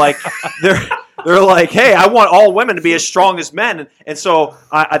they're like, hey, I want all women to be as strong as men, and so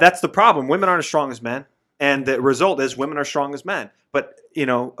that's the problem. Women aren't as strong as men, and the result is women are strong as men. But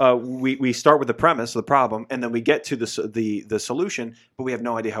we start with the premise of the problem, and then we get to the solution, but we have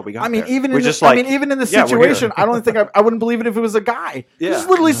no idea how we got there. Even in the situation, I don't think I wouldn't believe it if it was a guy. Yeah. There's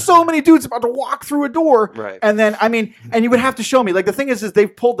literally so many dudes about to walk through a door, right? And then and you would have to show me. Like the thing is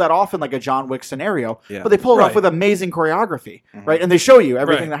they've pulled that off in like a John Wick scenario, but they pull it off with amazing choreography, right? And they show you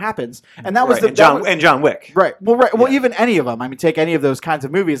everything that happens, and that was John Wick, right? Well, even any of them. I mean, take any of those kinds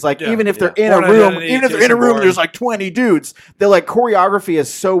of movies. Like even if they're in a room, there's like 20 dudes. They're like choreography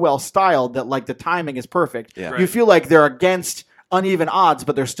is so well styled that like the timing is perfect. Yeah. You feel like they're against uneven odds,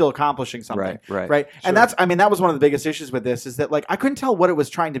 but they're still accomplishing something. Right. Sure. And that was one of the biggest issues with this is that like I couldn't tell what it was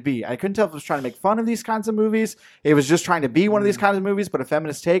trying to be. I couldn't tell if it was trying to make fun of these kinds of movies. It was just trying to be one of these kinds of movies, but a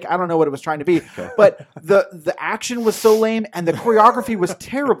feminist take. I don't know what it was trying to be. Okay. But the action was so lame and the choreography was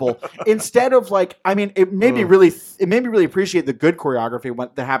terrible. Instead of like, I mean, it made me really appreciate the good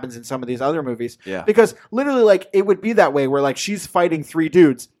choreography that happens in some of these other movies. Yeah. Because literally like it would be that way where like she's fighting 3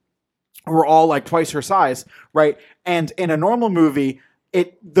 dudes who are all like twice her size, right? And in a normal movie,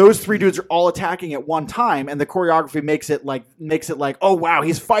 those 3 dudes are all attacking at one time, and the choreography makes it like, oh wow,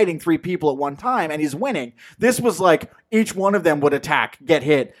 he's fighting 3 people at one time and he's winning. This was like each one of them would attack, get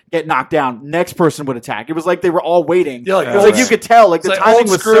hit, get knocked down. Next person would attack. It was like they were all waiting. Yeah, it was like you could tell, like the timing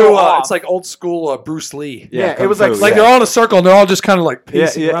was so off. It's like old school Bruce Lee. Yeah, it was like they're all in a circle and they're all just kind of like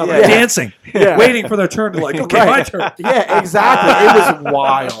pacing around, dancing, waiting for their turn to like, okay, my turn. Yeah, exactly. It was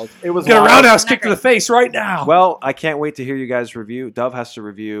wild. It was get a roundhouse kick to the face right now. Well, I can't wait to hear you guys review. Dove has to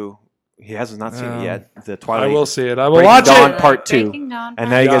review. He has not seen it yet. The Twilight. I will see it. I will watch Dawn Part 2. And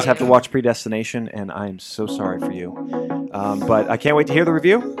now you guys have to watch Predestination, and I am so sorry for you. But I can't wait to hear the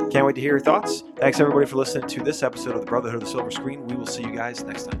review. Can't wait to hear your thoughts. Thanks everybody for listening to this episode of the Brotherhood of the Silver Screen. We will see you guys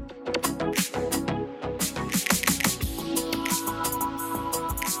next time.